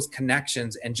make those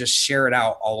connections and just share it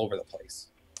out all over the place.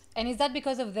 And is that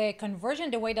because of the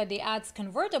conversion, the way that the ads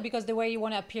convert, or because the way you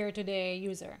want to appear to the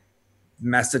user?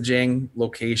 Messaging,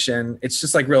 location. It's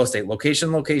just like real estate: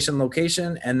 location, location,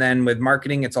 location. And then with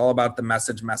marketing, it's all about the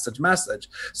message, message, message.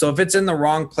 So if it's in the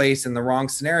wrong place, in the wrong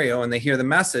scenario, and they hear the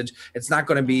message, it's not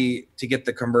going to be to get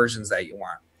the conversions that you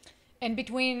want. And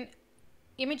between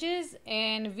images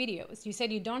and videos, you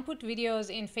said you don't put videos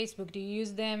in Facebook. Do you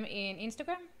use them in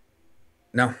Instagram?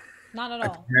 No. Not at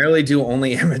all. I primarily do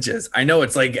only images. I know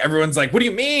it's like, everyone's like, what do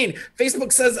you mean?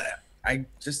 Facebook says, I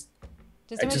just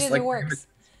images, like, it works.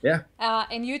 Yeah.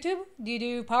 And YouTube, do you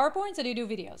do PowerPoints or do you do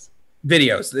videos?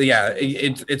 Videos. Yeah,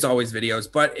 it's always videos,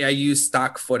 but I use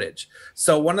stock footage.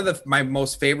 So one of my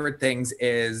most favorite things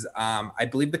is, I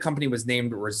believe the company was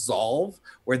named Resolve,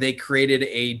 where they created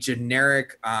a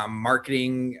generic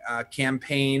marketing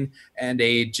campaign and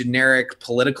a generic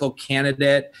political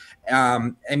candidate.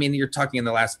 I mean, you're talking in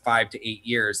the last 5 to 8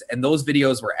 years, and those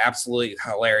videos were absolutely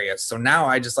hilarious. So now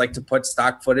I just like to put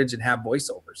stock footage and have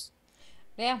voiceovers.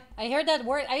 Yeah, I heard that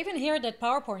word. I even heard that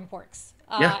PowerPoint works.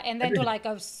 Yeah, and then to like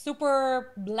a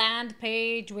super bland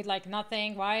page with like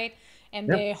nothing, right? And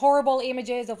the horrible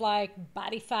images of like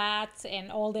body fats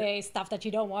and all the stuff that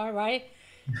you don't want, right?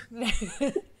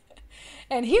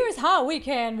 And here's how we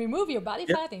can remove your body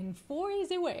fat in 4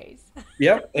 easy ways.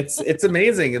 Yep, it's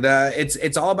amazing.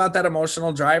 It's all about that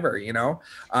emotional driver, you know,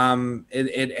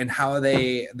 and how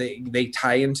they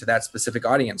tie into that specific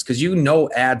audience, because you know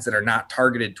ads that are not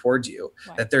targeted towards you,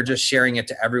 right, that they're just sharing it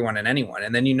to everyone and anyone,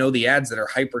 and then you know the ads that are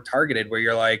hyper targeted where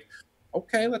you're like,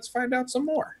 okay, let's find out some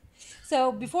more.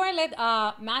 So before I let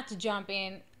Matt jump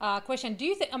in, question: do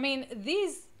you think? I mean,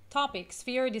 these topics,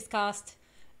 fear, disgust,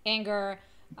 anger.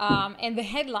 And the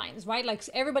headlines, right? Like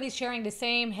everybody's sharing the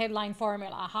same headline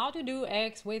formula, how to do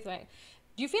X with Y.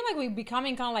 Do you feel like we're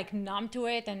becoming kind of like numb to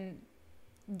it and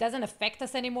it doesn't affect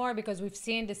us anymore because we've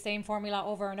seen the same formula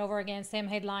over and over again, same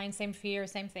headline, same fear,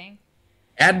 same thing?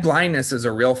 Ad blindness is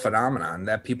a real phenomenon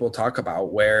that people talk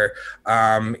about, where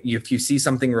if you see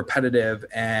something repetitive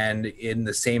and in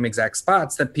the same exact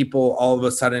spots, that people all of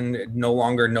a sudden no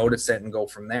longer notice it and go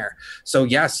from there. So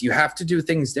yes, you have to do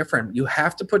things different. You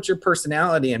have to put your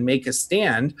personality and make a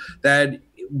stand that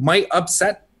might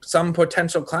upset some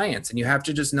potential clients, and you have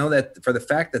to just know that for the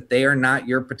fact that they are not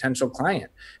your potential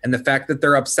client, and the fact that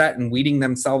they're upset and weeding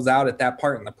themselves out at that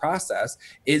part in the process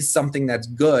is something that's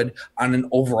good on an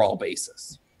overall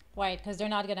basis. Right, because they're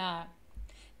not gonna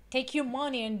take your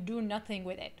money and do nothing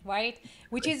with it, right?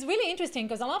 Which is really interesting,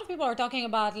 because a lot of people are talking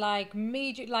about like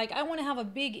major, like I want to have a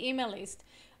big email list.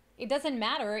 It doesn't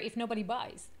matter if nobody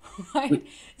buys, right?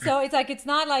 So it's like, it's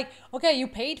not like, okay, you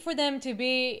paid for them to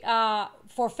be,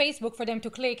 for Facebook, for them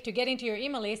to click to get into your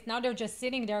email list. Now they're just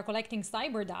sitting there collecting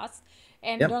cyber dust,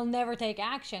 and they'll never take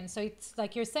action. So it's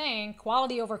like you're saying,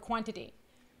 quality over quantity.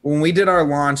 When we did our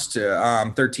launch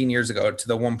to 13 years ago to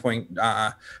the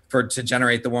to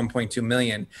generate the 1.2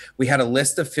 million, we had a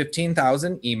list of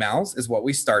 15,000 emails is what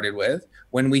we started with.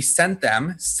 When we sent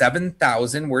them,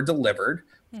 7,000 were delivered.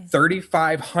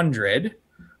 3,500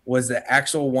 was the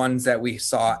actual ones that we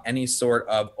saw any sort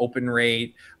of open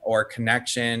rate or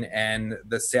connection and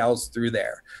the sales through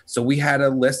there. So we had a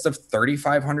list of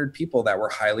 3,500 people that were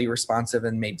highly responsive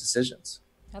and made decisions.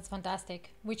 That's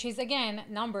fantastic. Which is, again,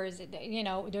 numbers. You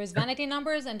know, there's vanity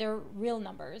numbers and there are real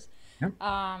numbers.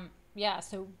 Yeah.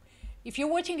 So if you're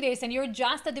watching this and you're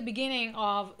just at the beginning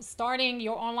of starting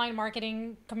your online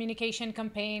marketing, communication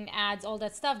campaign, ads, all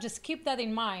that stuff, just keep that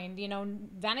in mind. You know,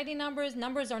 vanity numbers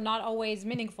are not always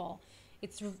meaningful.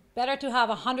 It's better to have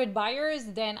 100 buyers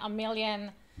than 1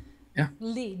 million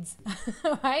leads,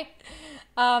 right?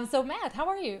 So Matt, how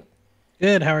are you?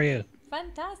 Good. How are you?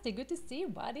 Fantastic. Good to see you,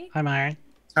 buddy. Hi, Myron.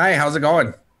 Hi, how's it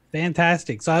going?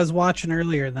 Fantastic. So I was watching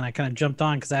earlier, then I kind of jumped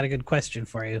on because I had a good question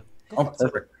for you. Oh,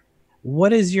 perfect.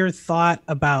 What is your thought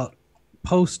about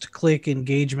post-click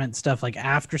engagement stuff? Like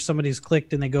after somebody's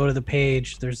clicked and they go to the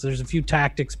page, there's a few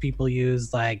tactics people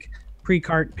use, like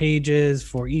pre-cart pages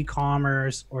for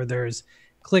e-commerce, or there's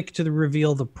click to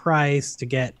reveal the price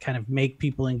to make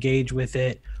people engage with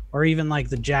it, or even like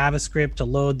the JavaScript to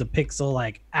load the pixel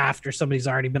like after somebody's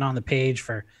already been on the page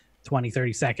for 20,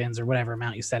 30 seconds or whatever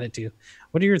amount you set it to.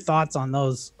 What are your thoughts on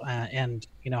those? And,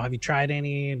 have you tried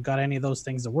got any of those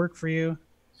things to work for you?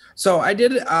 So I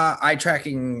did eye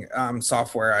tracking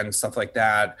software and stuff like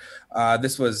that.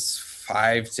 This was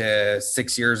 5 to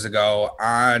 6 years ago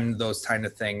on those kind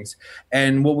of things.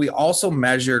 And what we also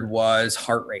measured was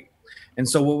heart rate. And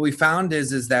so what we found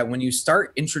is that when you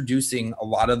start introducing a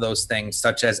lot of those things,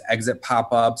 such as exit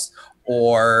pop-ups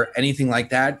or anything like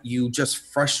that, you just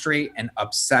frustrate and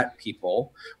upset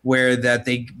people, where that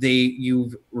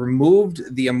you've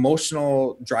removed the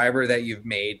emotional driver that you've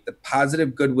made, the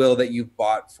positive goodwill that you've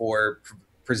bought for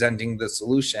presenting the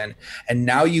solution, and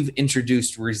now you've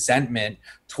introduced resentment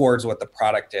towards what the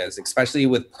product is, especially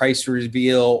with price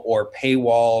reveal or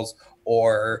paywalls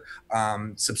or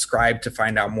subscribe to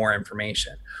find out more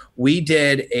information. We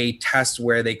did a test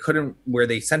where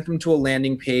they sent them to a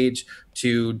landing page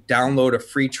to download a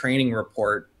free training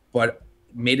report, but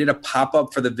made it a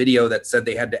pop-up for the video that said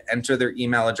they had to enter their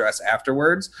email address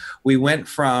afterwards. We went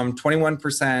from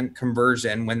 21%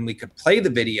 conversion when we could play the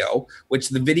video, which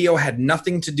the video had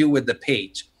nothing to do with the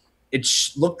page. It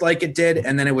looked like it did,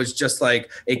 and then it was just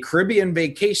like a Caribbean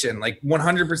vacation, like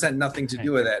 100% nothing to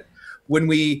do with it.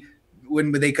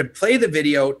 When they could play the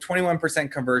video, 21%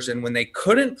 conversion. When they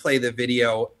couldn't play the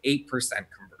video, 8%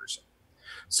 conversion.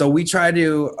 So we try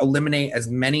to eliminate as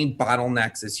many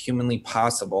bottlenecks as humanly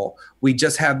possible. We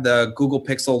just have the Google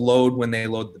Pixel load when they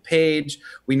load the page.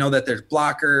 We know that there's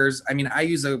blockers. I mean, I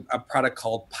use a product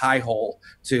called Pi-hole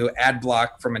to ad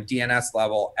block from a DNS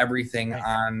level everything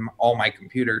on all my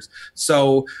computers.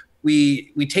 So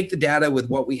we take the data with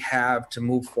what we have to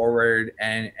move forward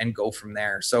and go from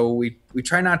there. So we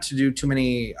try not to do too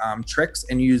many tricks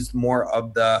and use more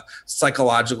of the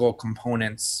psychological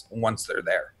components once they're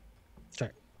there.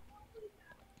 Sure.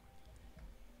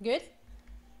 Good?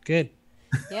 Good.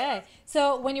 Yeah.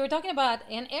 So when you were talking about,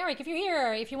 and Eric, if you're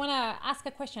here, if you want to ask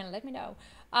a question, let me know.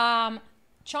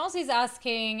 Charles is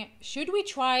asking, should we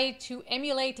try to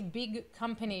emulate big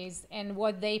companies and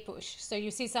what they push? So you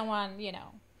see someone,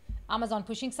 Amazon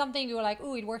pushing something, you're like,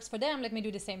 oh, it works for them, let me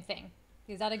do the same thing.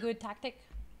 Is that a good tactic?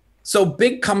 So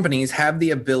big companies have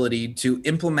the ability to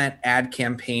implement ad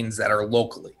campaigns that are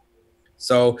locally.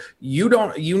 So you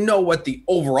know what the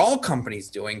overall company's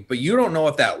doing, but you don't know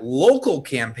if that local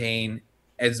campaign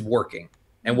is working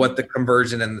and what the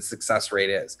conversion and the success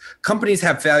rate is. Companies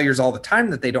have failures all the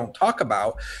time that they don't talk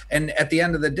about. And at the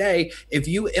end of the day, if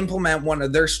you implement one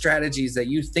of their strategies that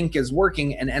you think is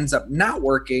working and ends up not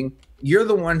working, you're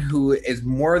the one who is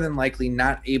more than likely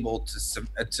not able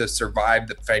to survive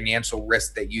the financial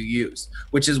risk that you use,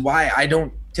 which is why I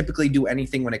don't typically do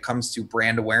anything when it comes to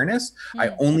brand awareness. I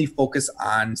only focus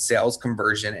on sales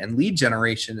conversion and lead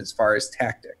generation as far as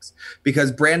tactics,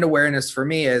 because brand awareness for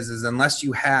me is unless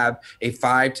you have a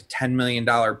 $5 to $10 million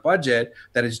budget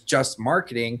that is just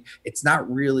marketing, it's not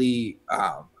really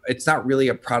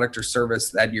a product or service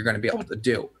that you're going to be able to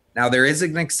do. Now, there is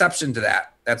an exception to that.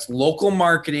 That's local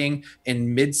marketing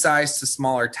in mid-sized to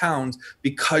smaller towns,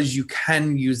 because you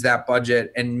can use that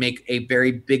budget and make a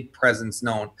very big presence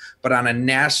known. But on a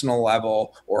national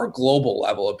level or a global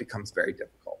level, it becomes very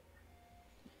difficult.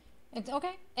 It's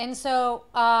okay. And so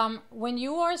when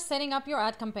you are setting up your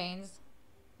ad campaigns,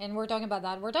 and we're talking about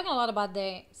that, we're talking a lot about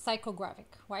the psychographic,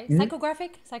 right? Psychographic.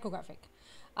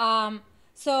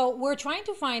 So we're trying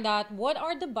to find out what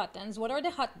are the buttons, what are the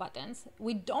hot buttons.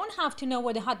 We don't have to know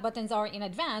what the hot buttons are in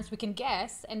advance. We can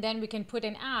guess, and then we can put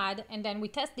an ad, and then we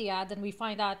test the ads, and we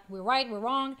find out we're right, we're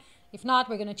wrong. If not,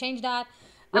 we're going to change that.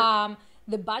 Yep.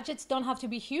 The budgets don't have to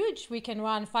be huge. We can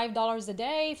run $5 a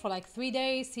day for like 3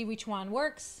 days, see which one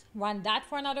works, run that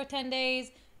for another 10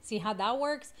 days, see how that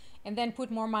works, and then put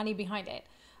more money behind it.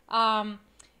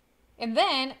 And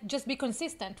then just be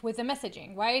consistent with the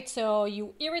messaging, right? So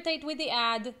you irritate with the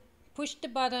ad, push the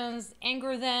buttons,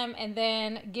 anger them, and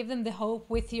then give them the hope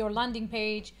with your landing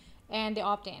page and the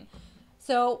opt-in.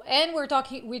 So, and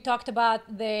we talked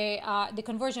about the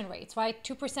conversion rates, right?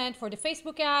 2% for the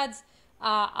Facebook ads,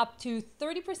 up to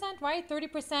 30%, right?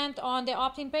 30% on the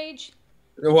opt-in page.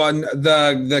 Well,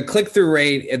 the click-through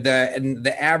rate,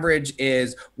 the average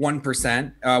is 1%,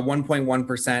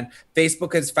 1.1%.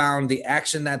 Facebook has found the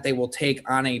action that they will take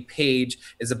on a page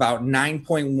is about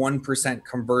 9.1%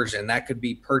 conversion. That could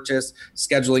be purchase,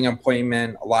 scheduling an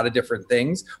appointment, a lot of different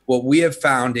things. What we have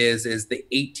found is the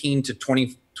 18 to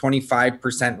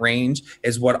 25% range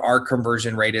is what our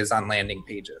conversion rate is on landing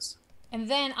pages. And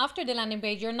then after the landing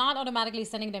page, you're not automatically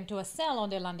sending them to a sell on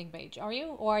their landing page, are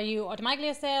you? Or are you automatically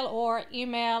a sell or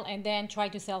email and then try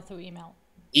to sell through email?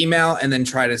 Email and then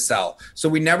try to sell. So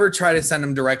we never try to send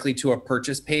them directly to a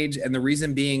purchase page. And the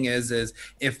reason being is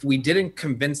if we didn't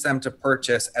convince them to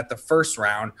purchase at the first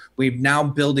round, we're now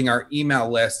building our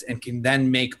email list and can then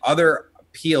make other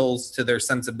appeals to their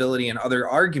sensibility and other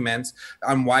arguments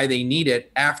on why they need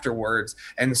it afterwards.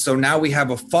 And so now we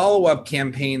have a follow-up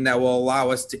campaign that will allow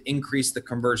us to increase the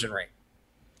conversion rate.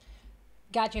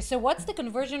 Gotcha. So what's the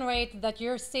conversion rate that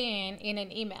you're seeing in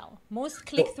an email? Most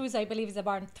click-throughs, I believe, is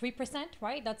about 3%,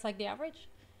 right? That's like the average?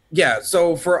 Yeah.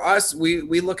 So for us, we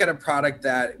look at a product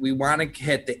that we want to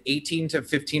hit the 18 to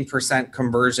 15%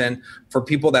 conversion for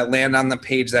people that land on the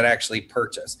page that actually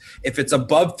purchase. If it's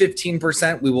above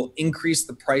 15%, we will increase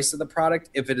the price of the product.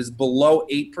 If it is below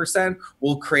 8%,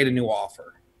 we'll create a new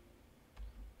offer.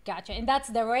 Gotcha. And that's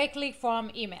directly from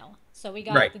email. So we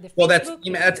got right. the Facebook. Well,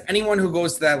 that's anyone who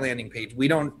goes to that landing page. We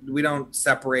don't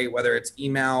separate whether it's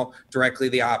email, directly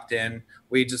the opt-in.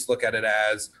 We just look at it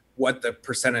as what the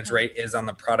percentage rate is on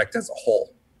the product as a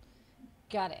whole.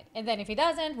 Got it. And then if it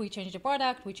doesn't, we change the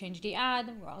product, we change the ad,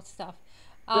 all stuff.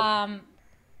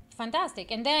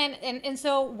 Fantastic. And then and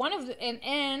so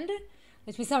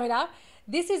let me sum it up.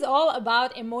 This is all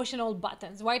about emotional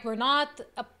buttons, right? We're not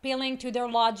appealing to their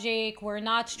logic. We're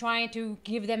not trying to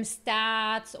give them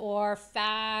stats or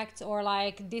facts or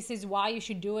like, this is why you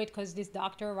should do it because this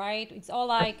doctor, right? It's all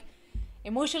like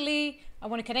emotionally, I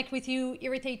want to connect with you,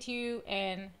 irritate you,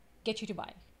 and get you to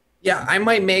buy. Yeah, I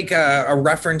might make a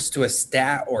reference to a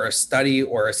stat or a study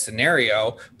or a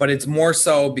scenario, but it's more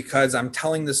so because I'm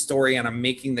telling the story and I'm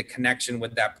making the connection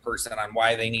with that person on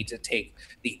why they need to take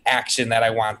the action that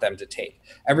I want them to take.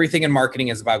 Everything in marketing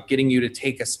is about getting you to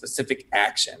take a specific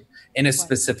action in a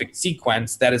specific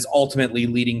sequence that is ultimately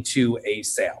leading to a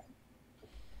sale.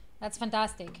 That's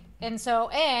fantastic.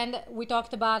 And we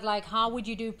talked about like, how would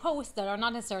you do posts that are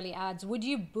not necessarily ads? Would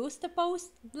you boost a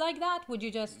post like that? Would you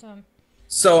just...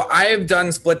 So I have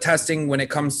done split testing when it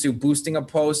comes to boosting a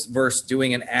post versus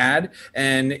doing an ad,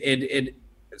 and it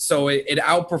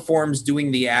outperforms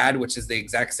doing the ad, which is the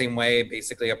exact same way,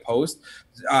 basically a post,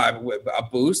 a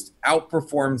boost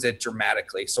outperforms it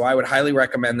dramatically. So I would highly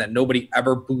recommend that nobody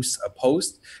ever boosts a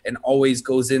post and always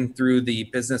goes in through the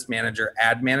business manager,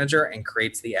 ad manager, and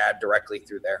creates the ad directly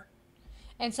through there.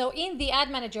 And so in the ad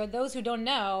manager, those who don't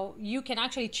know, you can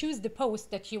actually choose the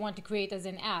post that you want to create as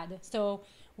an ad. So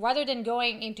rather than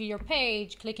going into your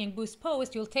page, clicking boost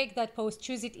post, you'll take that post,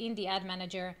 choose it in the ad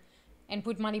manager, and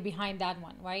put money behind that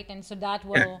one, right? And so that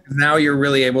will... Yeah, now you're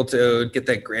really able to get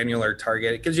that granular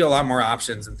target. It gives you a lot more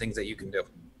options and things that you can do.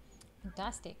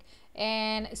 Fantastic.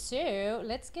 And so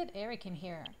let's get Eric in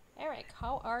here. Eric,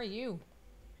 how are you?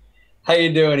 How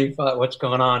you doing, Yifat? What's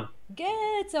going on?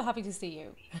 Good. So happy to see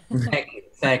you. Thank you.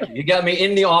 Thank you. You got me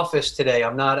in the office today.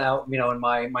 I'm not out, in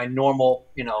my normal,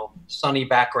 sunny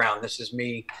background. This is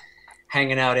me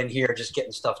hanging out in here, just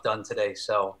getting stuff done today.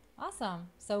 So awesome.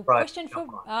 So question for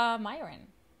Myron.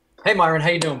 Hey, Myron. How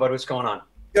you doing, bud? What's going on?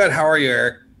 Good. How are you,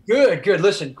 Eric? Good. Good.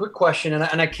 Listen, quick question.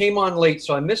 And I came on late,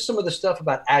 so I missed some of the stuff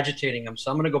about agitating them.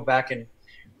 So I'm going to go back and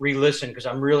re-listen because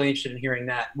I'm really interested in hearing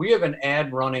that. We have an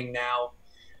ad running now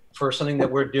for something that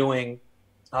we're doing.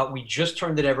 We just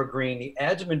turned it evergreen. The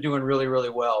ads have been doing really, really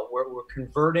well. We're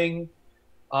converting,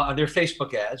 they're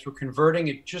Facebook ads. We're converting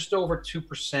at just over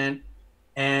 2%,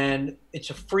 and it's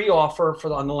a free offer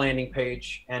on the landing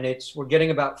page. And we're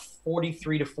getting about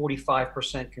 43 to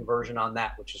 45% conversion on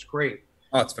that, which is great.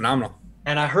 Oh, it's phenomenal.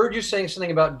 And I heard you saying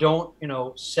something about don't,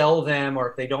 sell them, or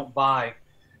if they don't buy,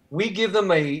 we give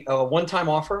them a one-time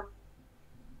offer.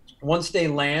 Once they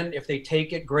land, if they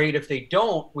take it, great. If they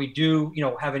don't, we do,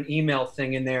 have an email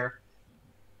thing in there.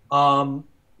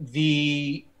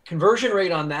 The conversion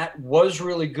rate on that was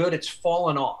really good. It's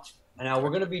fallen off. And now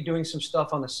we're going to be doing some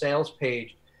stuff on the sales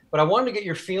page. But I wanted to get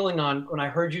your feeling on when I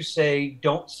heard you say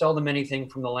don't sell them anything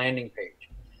from the landing page.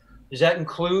 Does that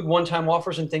include one-time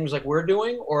offers and things like we're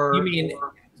doing? Or you mean,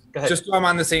 just so I'm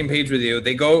on the same page with you,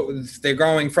 they're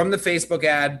going from the Facebook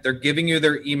ad, they're giving you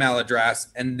their email address,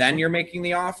 and then you're making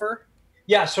the offer?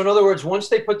 Yeah. So in other words, once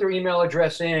they put their email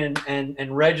address in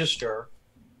and register,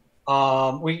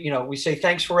 we say,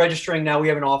 thanks for registering. Now we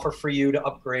have an offer for you to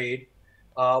upgrade,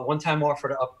 one-time offer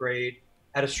to upgrade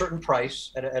at a certain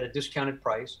price, at a discounted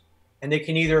price. And they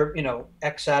can either,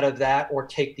 X out of that or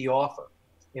take the offer.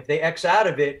 If they X out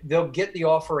of it, they'll get the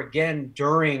offer again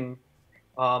during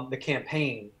the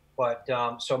campaign. But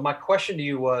so my question to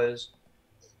you was,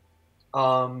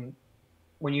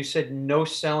 when you said no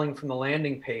selling from the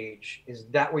landing page, is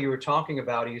that what you were talking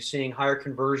about? Are you seeing higher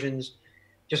conversions,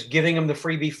 just giving them the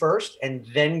freebie first and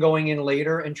then going in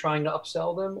later and trying to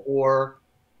upsell them, or?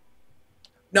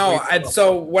 No,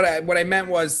 so what I meant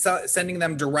was sending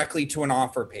them directly to an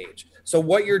offer page. So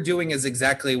what you're doing is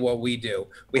exactly what we do.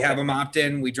 We have them opt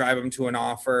in, we drive them to an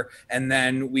offer, and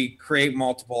then we create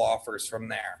multiple offers from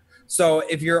there. So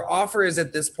if your offer is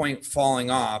at this point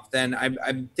falling off, then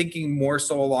I'm thinking more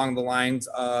so along the lines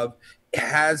of,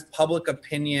 has public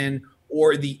opinion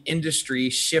or the industry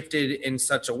shifted in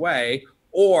such a way,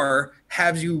 or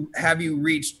have you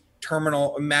reached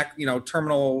terminal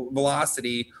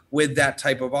velocity with that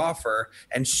type of offer?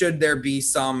 And should there be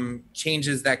some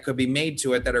changes that could be made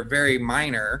to it that are very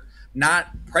minor, not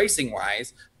pricing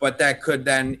wise, but that could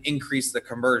then increase the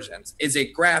conversions? Is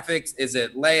it graphics? Is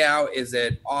it layout? Is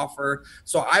it offer?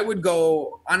 So I would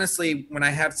go, honestly, when I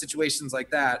have situations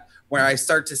like that, where I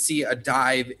start to see a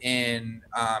dive in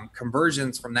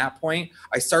conversions from that point,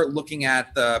 I start looking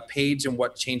at the page and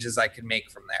what changes I can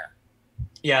make from there.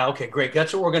 Yeah, okay, great.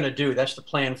 That's what we're going to do. That's the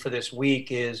plan for this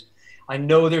week. Is I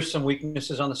know there's some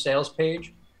weaknesses on the sales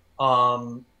page.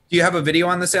 Do you have a video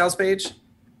on the sales page?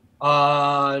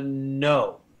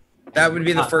 No. That would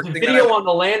be the first thing. Video on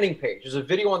the landing page. There's a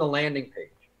video on the landing page.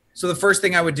 So the first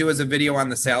thing I would do is a video on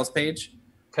the sales page.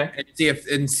 Okay.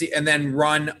 And then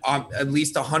run at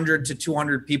least 100 to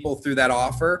 200 people through that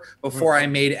offer before I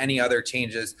made any other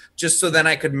changes, just so then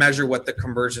I could measure what the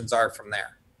conversions are from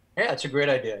there. Yeah, it's a great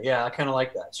idea. Yeah, I kind of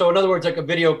like that. So in other words, like a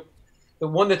video, the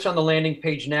one that's on the landing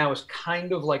page now is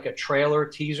kind of like a trailer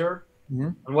teaser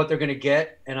on what they're going to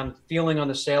get. And I'm feeling on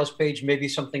the sales page, maybe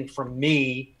something from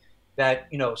me that,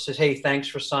 says, hey, thanks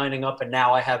for signing up. And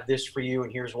now I have this for you.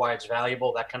 And here's why it's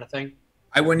valuable, that kind of thing.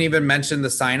 I wouldn't even mention the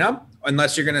sign up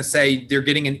unless you're going to say they're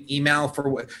getting an email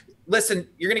for listen,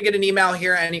 you're going to get an email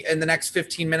here in the next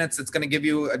 15 minutes. It's going to give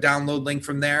you a download link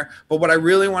from there. But what I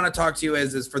really want to talk to you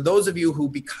is for those of you who,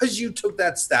 because you took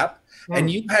that step and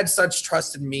you had such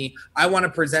trust in me, I want to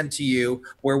present to you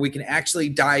where we can actually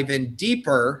dive in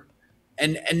deeper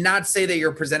and not say that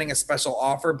you're presenting a special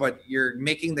offer, but you're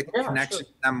making the connection to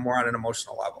them more on an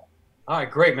emotional level. All right,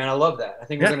 great, man. I love that. I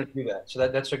think we're going to do that. So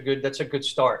that's a good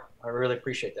start. I really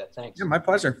appreciate that. Thanks. Yeah, my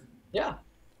pleasure. Yeah.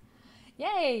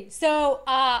 Yay. So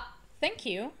thank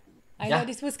you. I know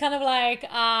this was kind of like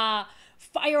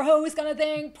fire hose kind of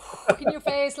thing in your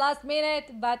face last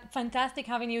minute, but fantastic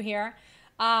having you here.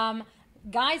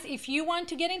 Guys, if you want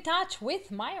to get in touch with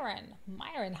Myron,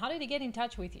 how did he get in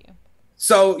touch with you?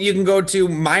 So you can go to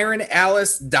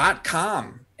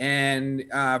myronallis.com. And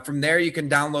from there, you can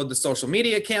download the social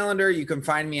media calendar. You can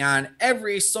find me on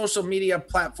every social media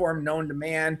platform known to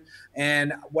man.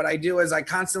 And what I do is I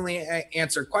constantly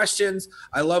answer questions.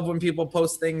 I love when people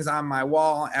post things on my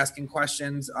wall asking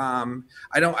questions.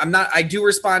 I do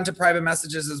respond to private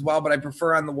messages as well, but I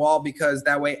prefer on the wall because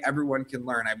that way everyone can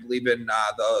learn. I believe in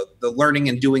the learning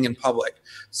and doing in public.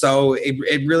 So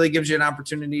it really gives you an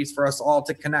opportunity for us all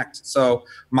to connect. So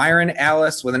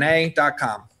myronallis with an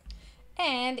A.com.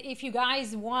 And if you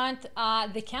guys want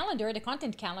the calendar, the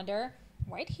content calendar,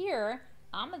 right here,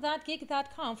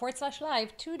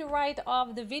 I'mThatGeek.com/live. To the right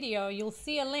of the video, you'll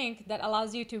see a link that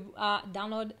allows you to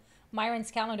download Myron's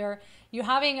calendar. You're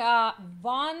having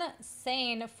Von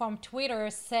Sane from Twitter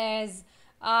says,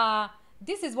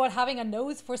 this is what having a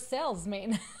nose for sales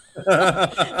mean. On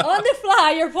the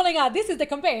fly, you're pulling out, this is the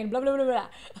campaign, blah, blah, blah,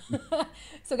 blah.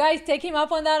 So guys, take him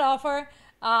up on that offer.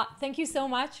 Thank you so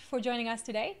much for joining us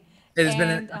today. It has been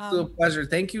an absolute pleasure.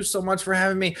 Thank you so much for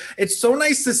having me. It's so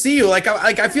nice to see you. I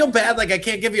feel bad, like I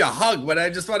can't give you a hug, but I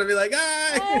just want to be like,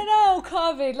 ah. I know,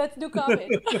 COVID. Let's do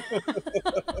COVID.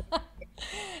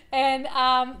 And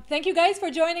thank you guys for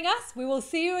joining us. We will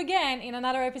see you again in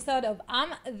another episode of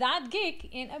I'm That Geek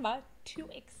in about 2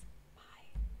 weeks.